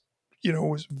men's,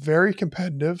 was very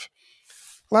competitive.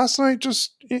 Last night,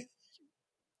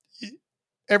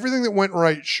 everything that went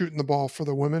right shooting the ball for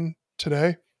the women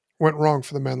today went wrong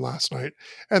for the men last night.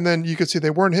 And then you could see they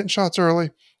weren't hitting shots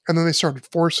early, and then they started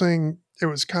forcing. It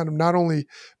was kind of not only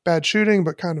bad shooting,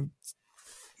 but kind of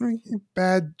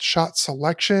bad shot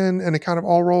selection, and it kind of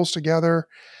all rolls together.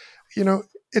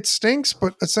 It stinks,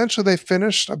 but essentially they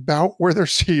finished about where their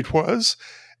seed was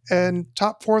and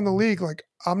top 4 in the league. Like,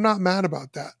 I'm not mad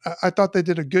about that. I thought they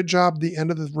did a good job at the end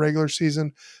of the regular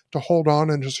season to hold on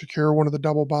and to secure one of the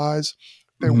double byes.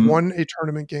 They won a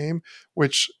tournament game,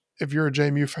 which if you're a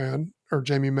JMU fan or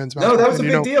JMU men's basketball, that was a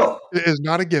big deal. It is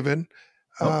not a given.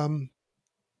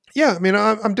 Yeah, I mean,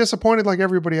 I'm disappointed like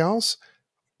everybody else,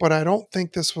 but I don't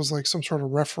think this was like some sort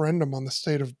of referendum on the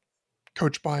state of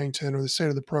Coach Byington or the state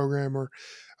of the program, or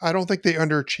I don't think they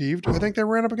underachieved. I think they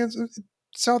ran up against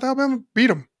South Alabama, beat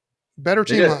them. Better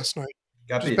team last night.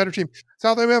 Just better team.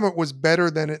 South Alabama was better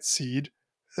than its seed.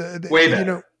 Way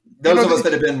better. Those of us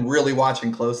that have been really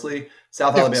watching closely,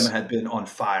 South Alabama had been on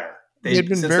fire.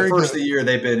 Since the first of the year,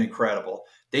 they've been incredible.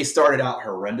 They started out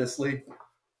horrendously,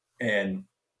 and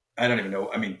I don't even know.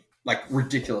 I mean, like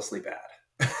ridiculously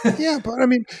bad. Yeah, but I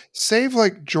mean, save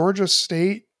like Georgia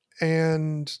State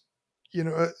and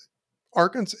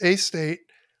Arkansas State.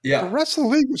 Yeah, the rest of the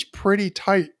league was pretty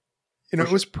tight. It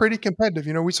was pretty competitive.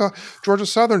 We saw Georgia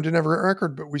Southern didn't have a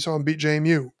record, but we saw them beat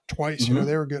JMU twice.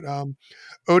 They were good.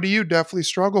 ODU definitely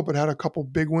struggled, but had a couple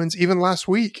big wins even last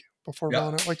week before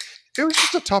going out. Like, it was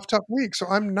just a tough week. So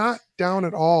I'm not down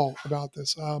at all about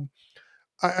this.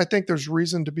 I think there's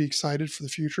reason to be excited for the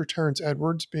future. Terrence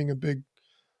Edwards being a big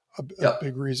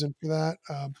reason for that.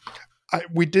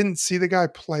 We didn't see the guy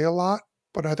play a lot,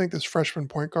 but I think this freshman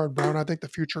point guard Brown, I think the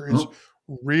future is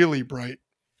really bright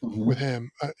with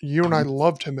him. You and I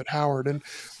loved him at Howard, and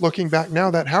looking back now,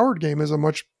 that Howard game is a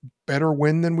much better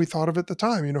win than we thought of at the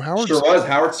time. Howard sure was.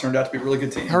 Howard's turned out to be a really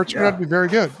good team. Howard's turned out to be very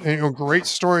good, and great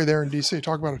story there in DC.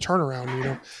 Talk about a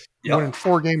turnaround. Winning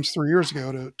 4 games 3 years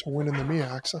ago to win in the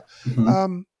MEAC. So,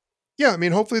 I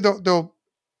mean, hopefully they'll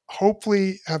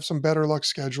hopefully have some better luck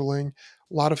scheduling.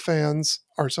 A lot of fans,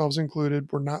 ourselves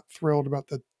included, were not thrilled about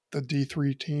the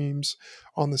D3 teams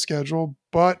on the schedule,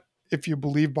 but if you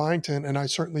believe Byington, and I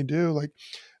certainly do, like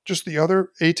just the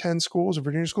other A10 schools or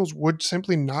Virginia schools would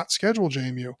simply not schedule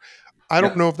JMU. I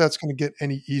don't know if that's going to get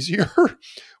any easier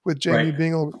with JMU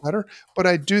being a little bit better, but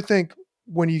I do think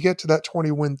when you get to that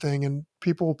 20-win thing and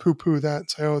people poo-poo that and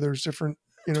say, oh, there's different,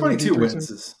 22 wins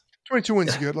is 22 wins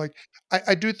is good. Like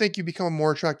I do think you become a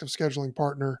more attractive scheduling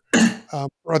partner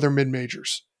for other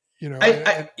mid-majors, And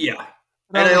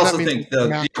I also think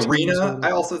the arena,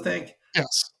 I also think,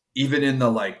 even in the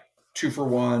like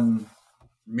 2-for-1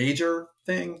 major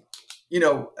thing,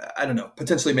 I don't know,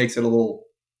 potentially makes it a little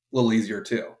easier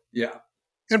too. Yeah.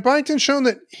 And Byington's shown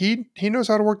that he knows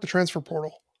how to work the transfer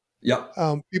portal. Yeah.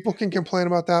 People can complain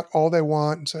about that all they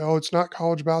want and say, oh, it's not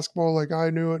college basketball. Like I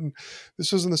knew it. And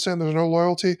this isn't the same. There's no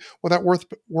loyalty. Well, that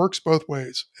works both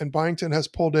ways. And Byington has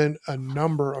pulled in a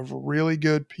number of really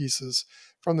good pieces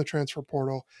from the transfer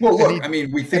portal. Well, look,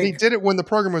 we think... And he did it when the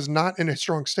program was not in a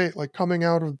strong state, like coming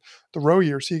out of the row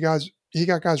years. See guys he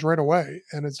got guys right away,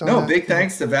 and it's done No, that. big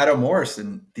thanks to Vado Morris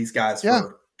and these guys Yeah,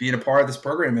 for being a part of this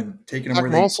program and taking them Zach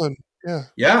where they. Molson, yeah,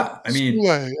 Yeah, I mean,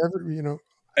 Sule,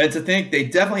 and to think they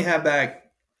definitely have back.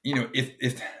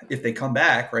 If they come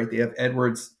back, right, they have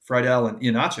Edwards, Friedel, and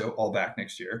Iheanacho all back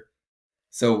next year.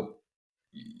 So,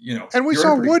 and we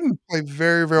saw Wooden play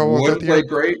very, very well Wooden at the end. played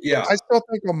great. Yeah, I still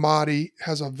think Amadi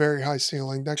has a very high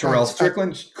ceiling. That Terrell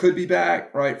Strickland could be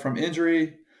back, right, from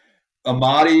injury.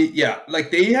 Amadi, yeah, like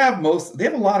they have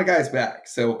a lot of guys back.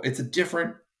 So it's a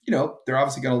different, they're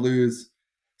obviously going to lose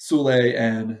Sule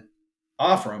and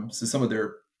Afram, so some of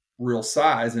their real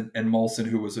size, and Molson,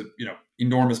 who was a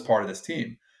enormous part of this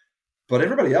team. But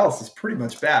everybody else is pretty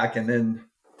much back. And then,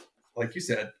 like you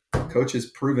said, coach has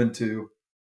proven to,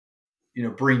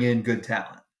 bring in good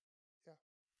talent.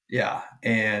 Yeah.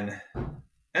 And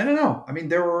I don't know. I mean,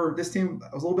 this team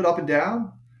was a little bit up and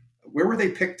down. Where were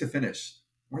they picked to finish?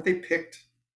 Weren't they picked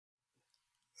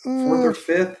fourth or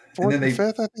fifth? Fourth and then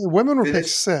fifth, I think. Women were picked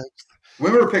sixth.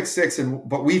 Women were picked sixth,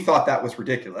 but we thought that was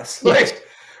ridiculous.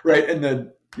 Right. And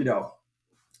then,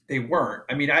 they weren't.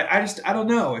 I mean, I don't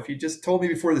know. If you just told me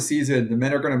before the season the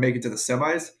men are going to make it to the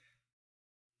semis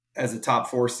as a top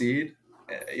 4 seed,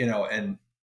 and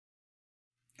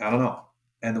I don't know,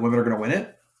 and the women are going to win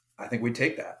it, I think we'd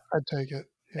take that. I'd take it.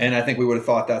 Yeah. And I think we would have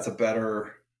thought that's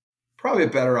probably a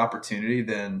better opportunity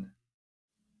than,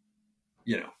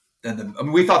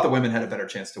 we thought the women had a better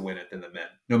chance to win it than the men,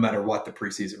 no matter what the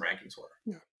preseason rankings were.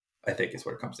 Yeah. I think is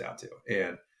what it comes down to.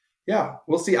 And yeah,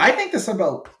 we'll see. I do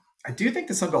think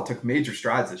the Sun Belt took major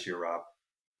strides this year, Rob.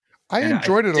 I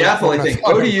enjoyed it a lot. Definitely think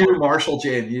ODU, Marshall,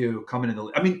 JMU coming in the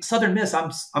league. I mean, Southern Miss,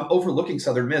 I'm overlooking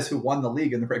Southern Miss, who won the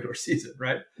league in the regular season,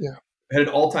 right? Yeah. Had an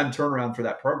all-time turnaround for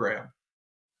that program.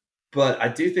 But I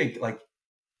do think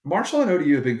Marshall and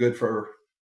ODU have been good for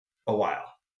a while.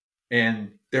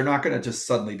 And they're not going to just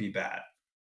suddenly be bad.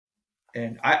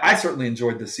 And I certainly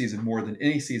enjoyed this season more than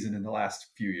any season in the last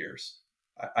few years,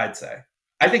 I'd say.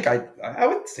 I think I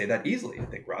would say that easily, I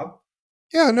think, Rob.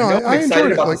 Yeah, no, I'm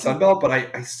excited about the Sun Belt, but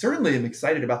I certainly am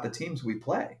excited about the teams we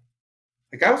play.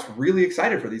 I was really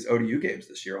excited for these ODU games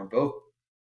this year on both,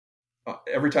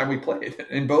 every time we played,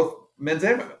 in both men's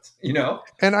and women's,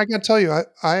 And I can tell you,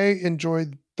 I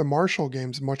enjoyed the Marshall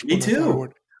games much more than I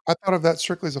would. I thought of that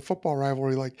strictly as a football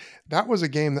rivalry. That was a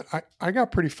game that I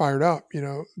got pretty fired up.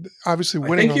 Obviously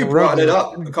winning. I think you brought it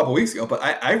up a couple weeks ago, but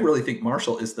I really think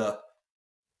Marshall is at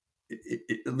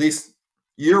least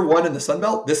year one in the Sun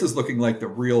Belt. This is looking like the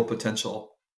real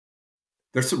potential.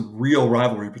 There's some real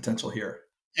rivalry potential here.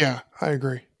 Yeah, I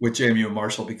agree with JMU and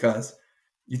Marshall, because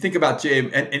you think about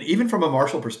JMU, and even from a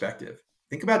Marshall perspective,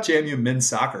 think about JMU men's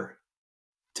soccer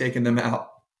taking them out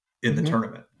in the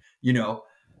tournament.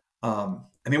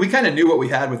 I mean, we kind of knew what we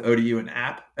had with ODU and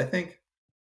App, I think,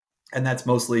 and that's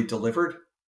mostly delivered.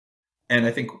 And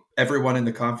I think everyone in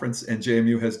the conference and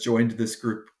JMU has joined this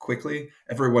group quickly.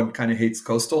 Everyone kind of hates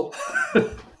Coastal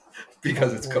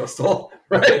because it's Coastal,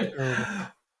 right?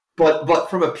 But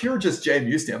from a pure just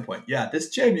JMU standpoint, yeah,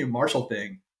 this JMU Marshall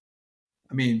thing,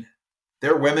 I mean,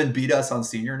 their women beat us on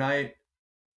senior night,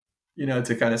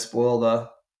 to kind of spoil the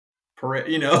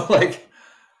parade,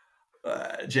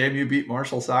 JMU beat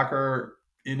Marshall soccer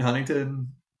in Huntington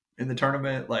in the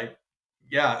tournament.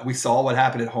 Yeah, we saw what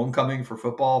happened at homecoming for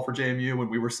football for JMU when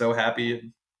we were so happy,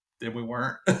 and then we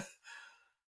weren't.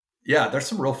 Yeah, there's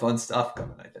some real fun stuff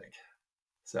coming, I think.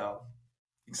 So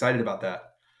excited about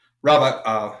that.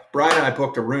 Rob, Brian and I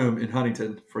booked a room in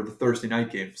Huntington for the Thursday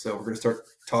night game, so we're going to start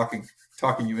talking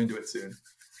you into it soon.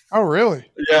 Oh, really?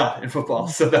 Yeah, in football.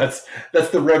 So that's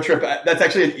the road trip. That's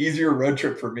actually an easier road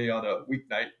trip for me on a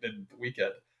weeknight than the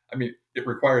weekend. I mean, it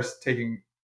requires taking,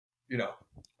 a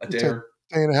day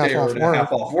and a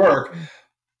half off work.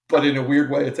 But in a weird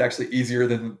way, it's actually easier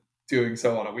than doing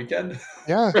so on a weekend.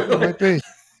 Yeah, it might be.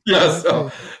 Yeah.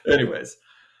 So, anyways,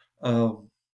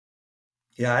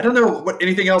 yeah, I don't know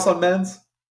anything else on men's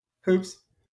hoops.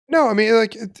 No, I mean,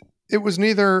 it was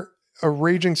neither a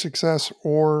raging success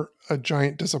or a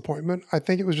giant disappointment. I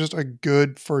think it was just a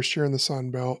good first year in the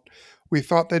Sun Belt. We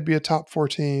thought they'd be a top 4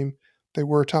 team. They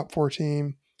were a top 4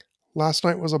 team. Last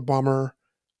night was a bummer,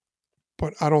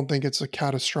 but I don't think it's a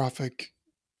catastrophic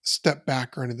step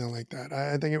back or anything like that.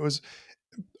 I think it was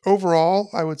overall,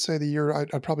 I would say the year,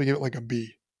 I'd probably give it a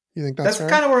B. You think that's fair?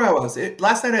 Kind of where I was.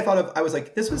 Last night I was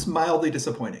like, this was mildly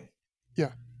disappointing.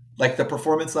 Yeah. The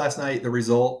performance last night, the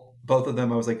result, both of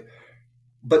them, I was like,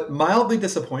 but mildly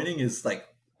disappointing is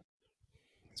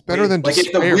it's better than despair.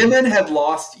 If the women had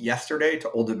lost yesterday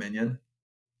to Old Dominion,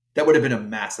 that would have been a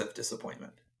massive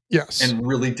disappointment. Yes. And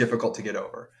really difficult to get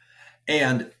over.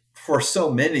 And for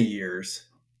so many years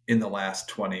in the last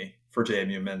 20 for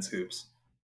JMU men's hoops,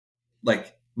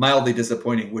 like mildly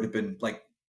disappointing would have been like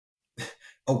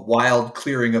a wild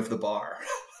clearing of the bar.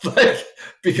 Like,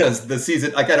 because the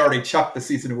season, like I'd already chucked the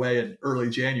season away in early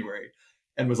January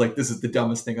and was like, this is the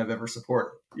dumbest thing I've ever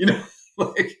supported,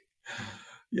 like,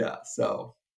 yeah.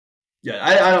 So yeah,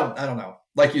 I don't know.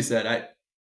 Like you said,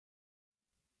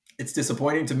 it's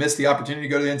disappointing to miss the opportunity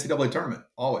to go to the NCAA tournament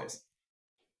always,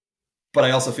 but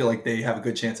I also feel like they have a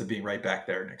good chance of being right back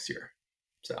there next year.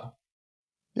 So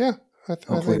yeah, I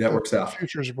hopefully think that works the out.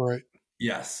 future's bright.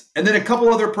 Yes. And then a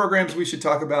couple other programs we should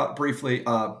talk about briefly.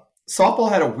 Softball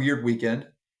had a weird weekend,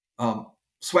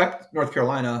 swept North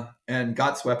Carolina and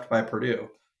got swept by Purdue.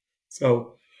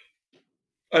 So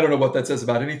I don't know what that says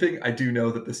about anything. I do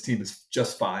know that this team is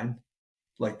just fine.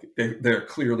 Like they're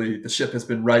clearly, the ship has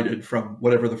been righted from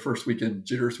whatever the first weekend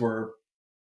jitters were.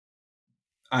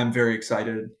 I'm very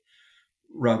excited.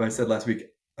 Rob, I said last week,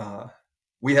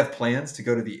 we have plans to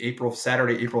go to the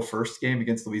Saturday, April 1st game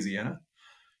against Louisiana.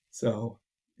 So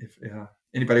if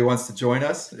anybody wants to join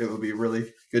us, it would be a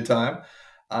really good time.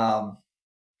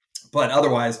 But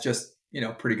otherwise, just,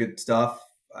 pretty good stuff.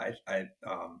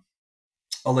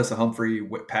 Alyssa Humphrey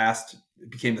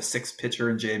became the sixth pitcher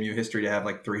in JMU history to have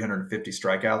like 350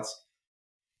 strikeouts,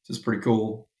 which is pretty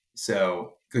cool.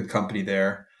 So good company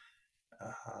there.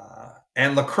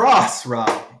 And lacrosse,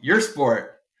 Rob, your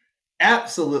sport,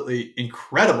 absolutely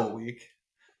incredible week.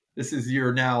 This is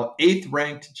your now 8th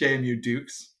ranked JMU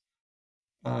Dukes.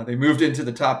 They moved into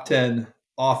the top 10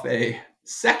 off a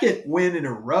second win in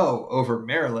a row over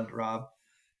Maryland, Rob,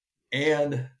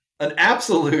 and an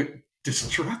absolute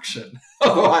destruction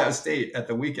of Ohio State at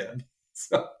the weekend.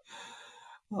 So,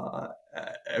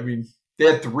 they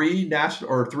had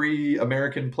 3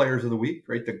 American players of the week,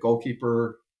 right? The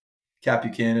goalkeeper, Kat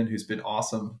Buchanan, who's been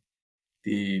awesome.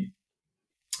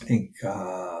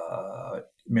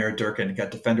 Merritt Durkin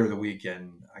got defender of the week,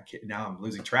 and now I'm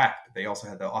losing track. They also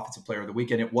had the offensive player of the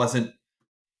week, and it wasn't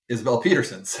Isabel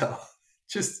Peterson. So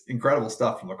just incredible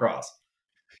stuff from lacrosse.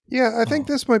 Yeah, I think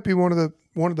this might be one of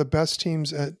the best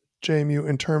teams at JMU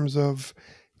in terms of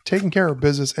taking care of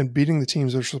business and beating the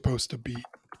teams they're supposed to beat.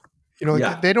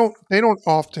 They don't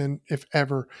often, if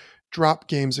ever, drop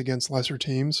games against lesser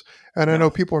teams. And I know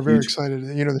people are very excited.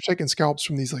 They're taking scalps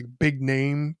from these like big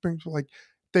name things. Like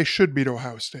they should beat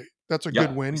Ohio State. That's a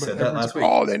good win. But everyone's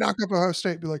like, they knocked up Ohio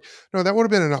State. Be like, no, that would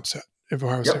have been an upset if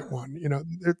Ohio State won.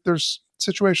 There's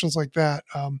situations like that.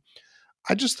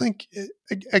 I just think,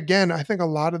 again, I think a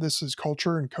lot of this is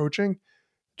culture and coaching.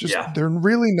 They're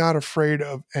really not afraid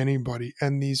of anybody.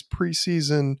 And these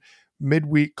preseason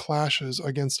midweek clashes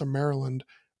against a Maryland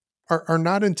are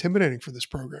not intimidating for this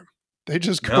program. They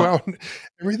just go out and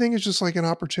everything is just like an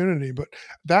opportunity, but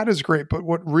that is great. But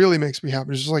what really makes me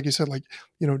happy is just like you said, like,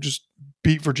 just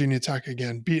beat Virginia Tech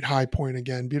again, beat High Point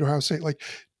again, beat Ohio State. Like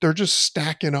they're just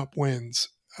stacking up wins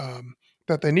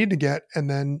that they need to get. And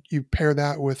then you pair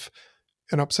that with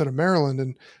an upset of Maryland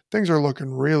and things are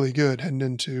looking really good heading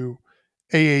into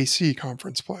AAC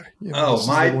conference play.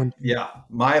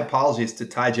 My apologies to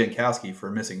Ty Jankowski for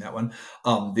missing that one,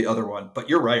 the other one. But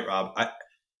you're right, Rob.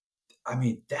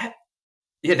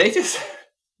 They just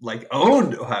like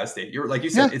owned Ohio State. You're like you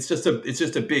said, it's just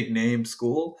a big name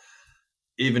school,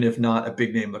 even if not a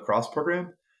big name lacrosse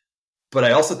program. But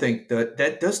I also think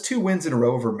that those 2 wins in a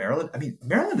row over Maryland. I mean,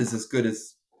 Maryland is as good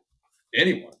as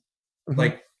anyone. Mm-hmm.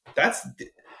 Like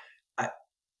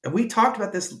and we talked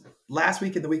about this last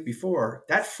week and the week before.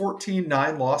 That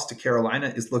 14-9 loss to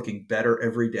Carolina is looking better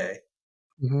every day.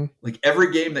 Mm-hmm. Like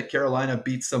every game that Carolina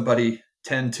beats somebody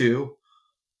 10-2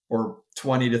 or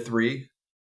 20-3,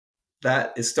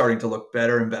 that is starting to look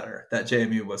better and better. That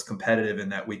JMU was competitive in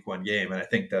that week 1 game. And I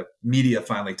think the media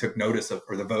finally took notice of,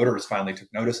 or the voters finally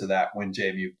took notice of that when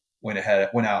JMU went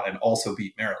out and also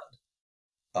beat Maryland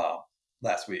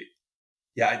last week.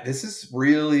 Yeah, this is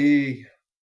really,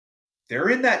 they're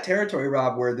in that territory,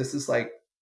 Rob, where this is like,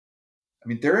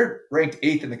 they're ranked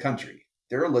 8th in the country.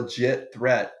 They're a legit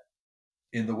threat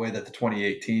in the way that the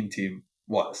 2018 team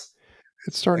was.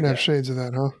 It's starting to have shades of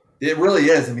that, huh? It really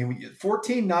is.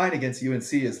 14-9 against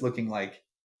UNC is looking like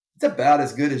it's about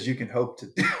as good as you can hope to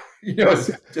do. It's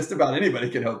just about anybody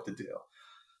can hope to do.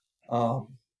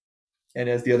 And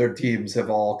as the other teams have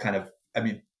all kind of,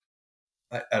 I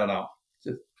don't know.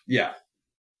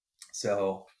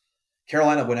 So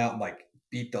Carolina went out and like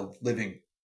beat the living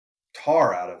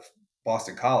tar out of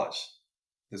Boston College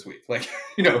this week. Like,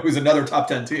 who's another top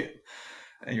 10 team.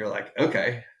 And you're like,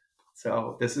 okay.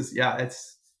 So this is,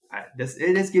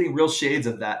 it is getting real shades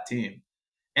of that team.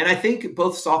 And I think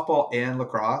both softball and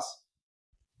lacrosse,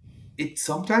 it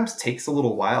sometimes takes a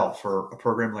little while for a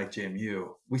program like JMU.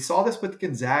 We saw this with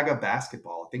Gonzaga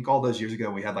basketball. I think all those years ago,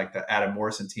 we had like the Adam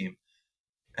Morrison team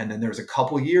And then there's a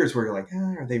couple years where you're like,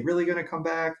 are they really going to come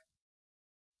back?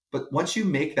 But once you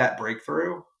make that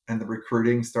breakthrough and the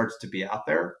recruiting starts to be out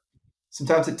there,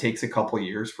 sometimes it takes a couple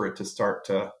years for it to start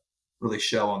to really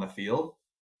show on the field.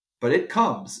 But it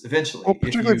comes eventually. Well,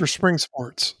 particularly for spring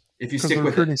sports. If you stick with it. The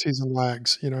recruiting season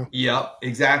lags, Yep,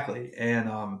 exactly. And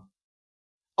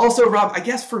also, Rob, I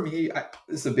guess for me,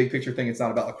 this is a big picture thing. It's not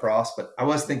about lacrosse, but I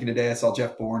was thinking today, I saw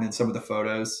Jeff Bourne in some of the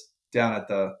photos down at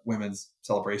the women's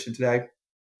celebration today.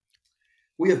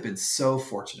 We have been so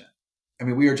fortunate. I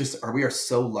mean, we are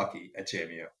so lucky at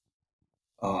JMU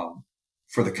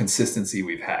for the consistency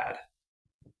we've had,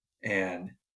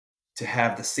 and to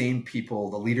have the same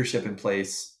people, the leadership in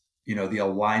place, the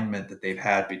alignment that they've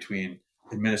had between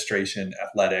administration,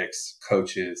 athletics,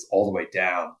 coaches, all the way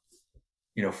down,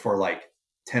 for like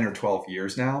 10 or 12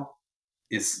 years now,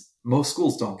 is most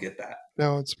schools don't get that.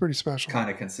 No, it's pretty special kind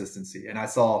of consistency. And I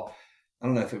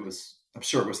don't know if it was, I'm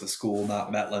sure it was the school,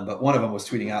 not Metlin, but one of them was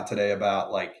tweeting out today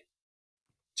about like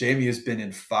JMU's been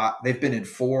in they've been in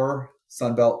 4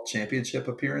 Sun Belt championship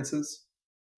appearances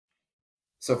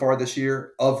so far this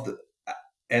year,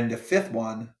 and the 5th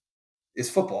one is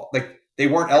football. Like they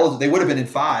weren't eligible. They would have been in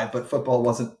 5, but football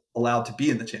wasn't allowed to be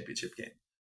in the championship game.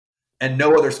 And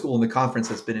no other school in the conference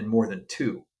has been in more than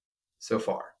 2 so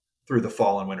far through the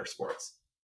fall and winter sports.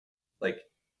 Like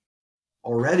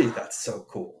already that's so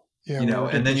cool. Yeah,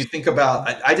 and then you think about,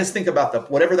 I just think about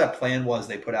whatever that plan was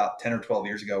they put out 10 or 12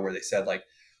 years ago, where they said like,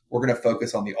 we're going to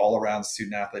focus on the all around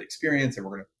student athlete experience, and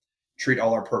we're going to treat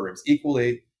all our programs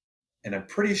equally. And I'm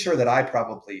pretty sure that I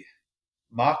probably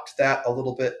mocked that a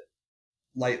little bit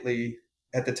lightly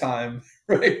at the time,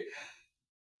 right?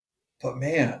 But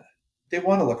man, they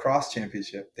won a lacrosse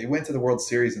championship. They went to the World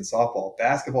Series in softball.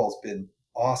 Basketball's been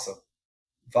awesome.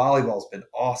 Volleyball's been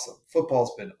awesome.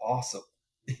 Football's been awesome.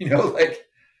 Like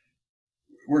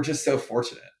we're just so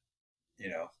fortunate.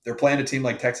 They're playing a team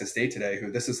like Texas State today,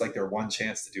 who this is like their one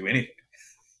chance to do anything.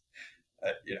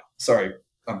 Sorry,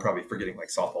 I'm probably forgetting like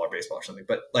softball or baseball or something,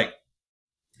 but like,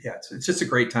 yeah, it's just a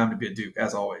great time to be at Duke,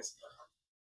 as always,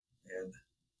 and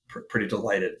pretty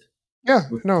delighted. Yeah,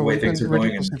 with the way things are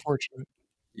going. And, fortunate.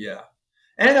 Yeah,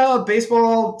 and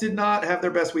baseball did not have their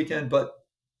best weekend, but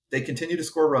they continue to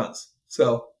score runs,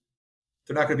 so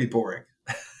they're not going to be boring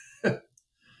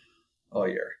all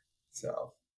year.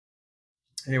 So,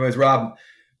 anyways, Rob,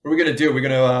 what are we going to do? We're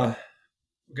going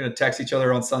to text each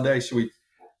other on Sunday. We're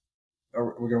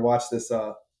going to watch this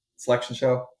selection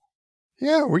show.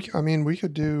 Yeah, we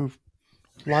could do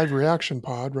live reaction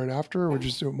pod right after, or we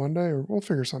just do it Monday, or we'll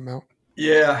figure something out.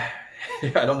 Yeah,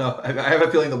 I don't know. I have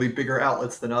a feeling there'll be bigger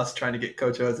outlets than us trying to get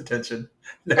Coach O's attention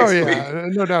next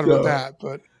week. No doubt about that.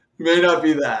 But it may not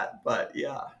be that, but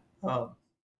yeah. I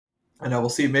know, we'll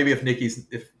see. Maybe if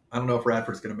I don't know if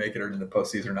Radford's going to make it or in the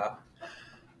postseason or not.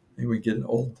 Maybe we get an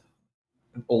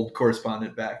old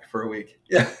correspondent back for a week.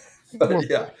 Yeah. But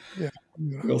yeah,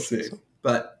 we'll see. So.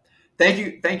 But thank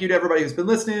you to everybody who's been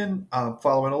listening,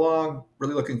 following along.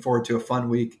 Really looking forward to a fun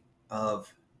week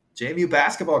of JMU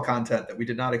basketball content that we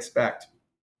did not expect.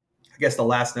 I guess the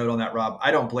last note on that, Rob,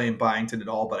 I don't blame Byington at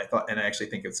all, but I actually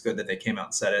think it's good that they came out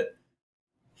and said it.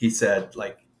 He said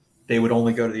like they would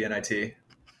only go to the NIT.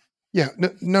 Yeah,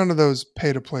 none of those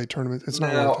pay-to-play tournaments. It's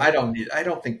not. No, I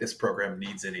don't think this program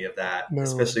needs any of that,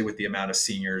 especially with the amount of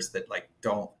seniors that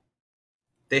don't.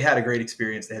 They had a great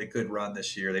experience. They had a good run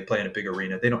this year. They play in a big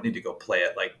arena. They don't need to go play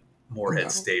at like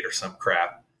Morehead State or some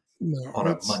crap on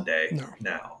a Monday.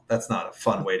 No, that's not a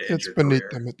fun way to end your career. It's beneath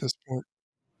them at this point.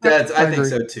 I think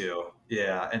so too.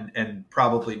 Yeah, and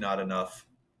probably not enough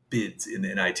bids in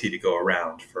the NIT to go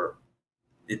around for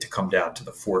it to come down to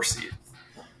the 4 seed.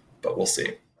 But we'll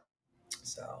see.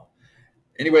 So,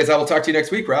 anyways, I will talk to you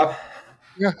next week, Rob.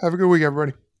 Yeah, have a good week,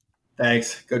 everybody.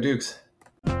 Thanks. Go Dukes.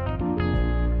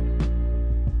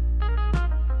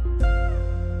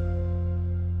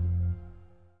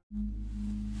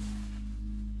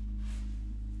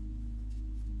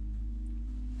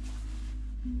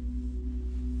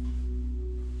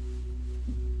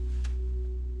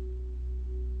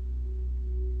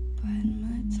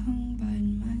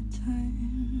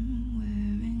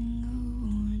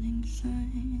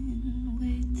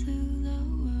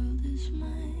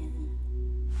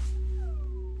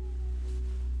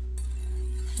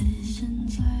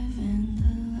 Visions I've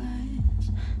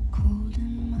vandalized, cold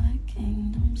in my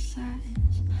kingdom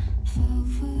size, fell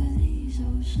for these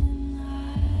ocean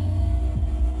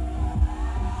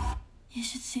eyes. You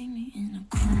should see me in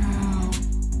a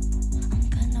crowd.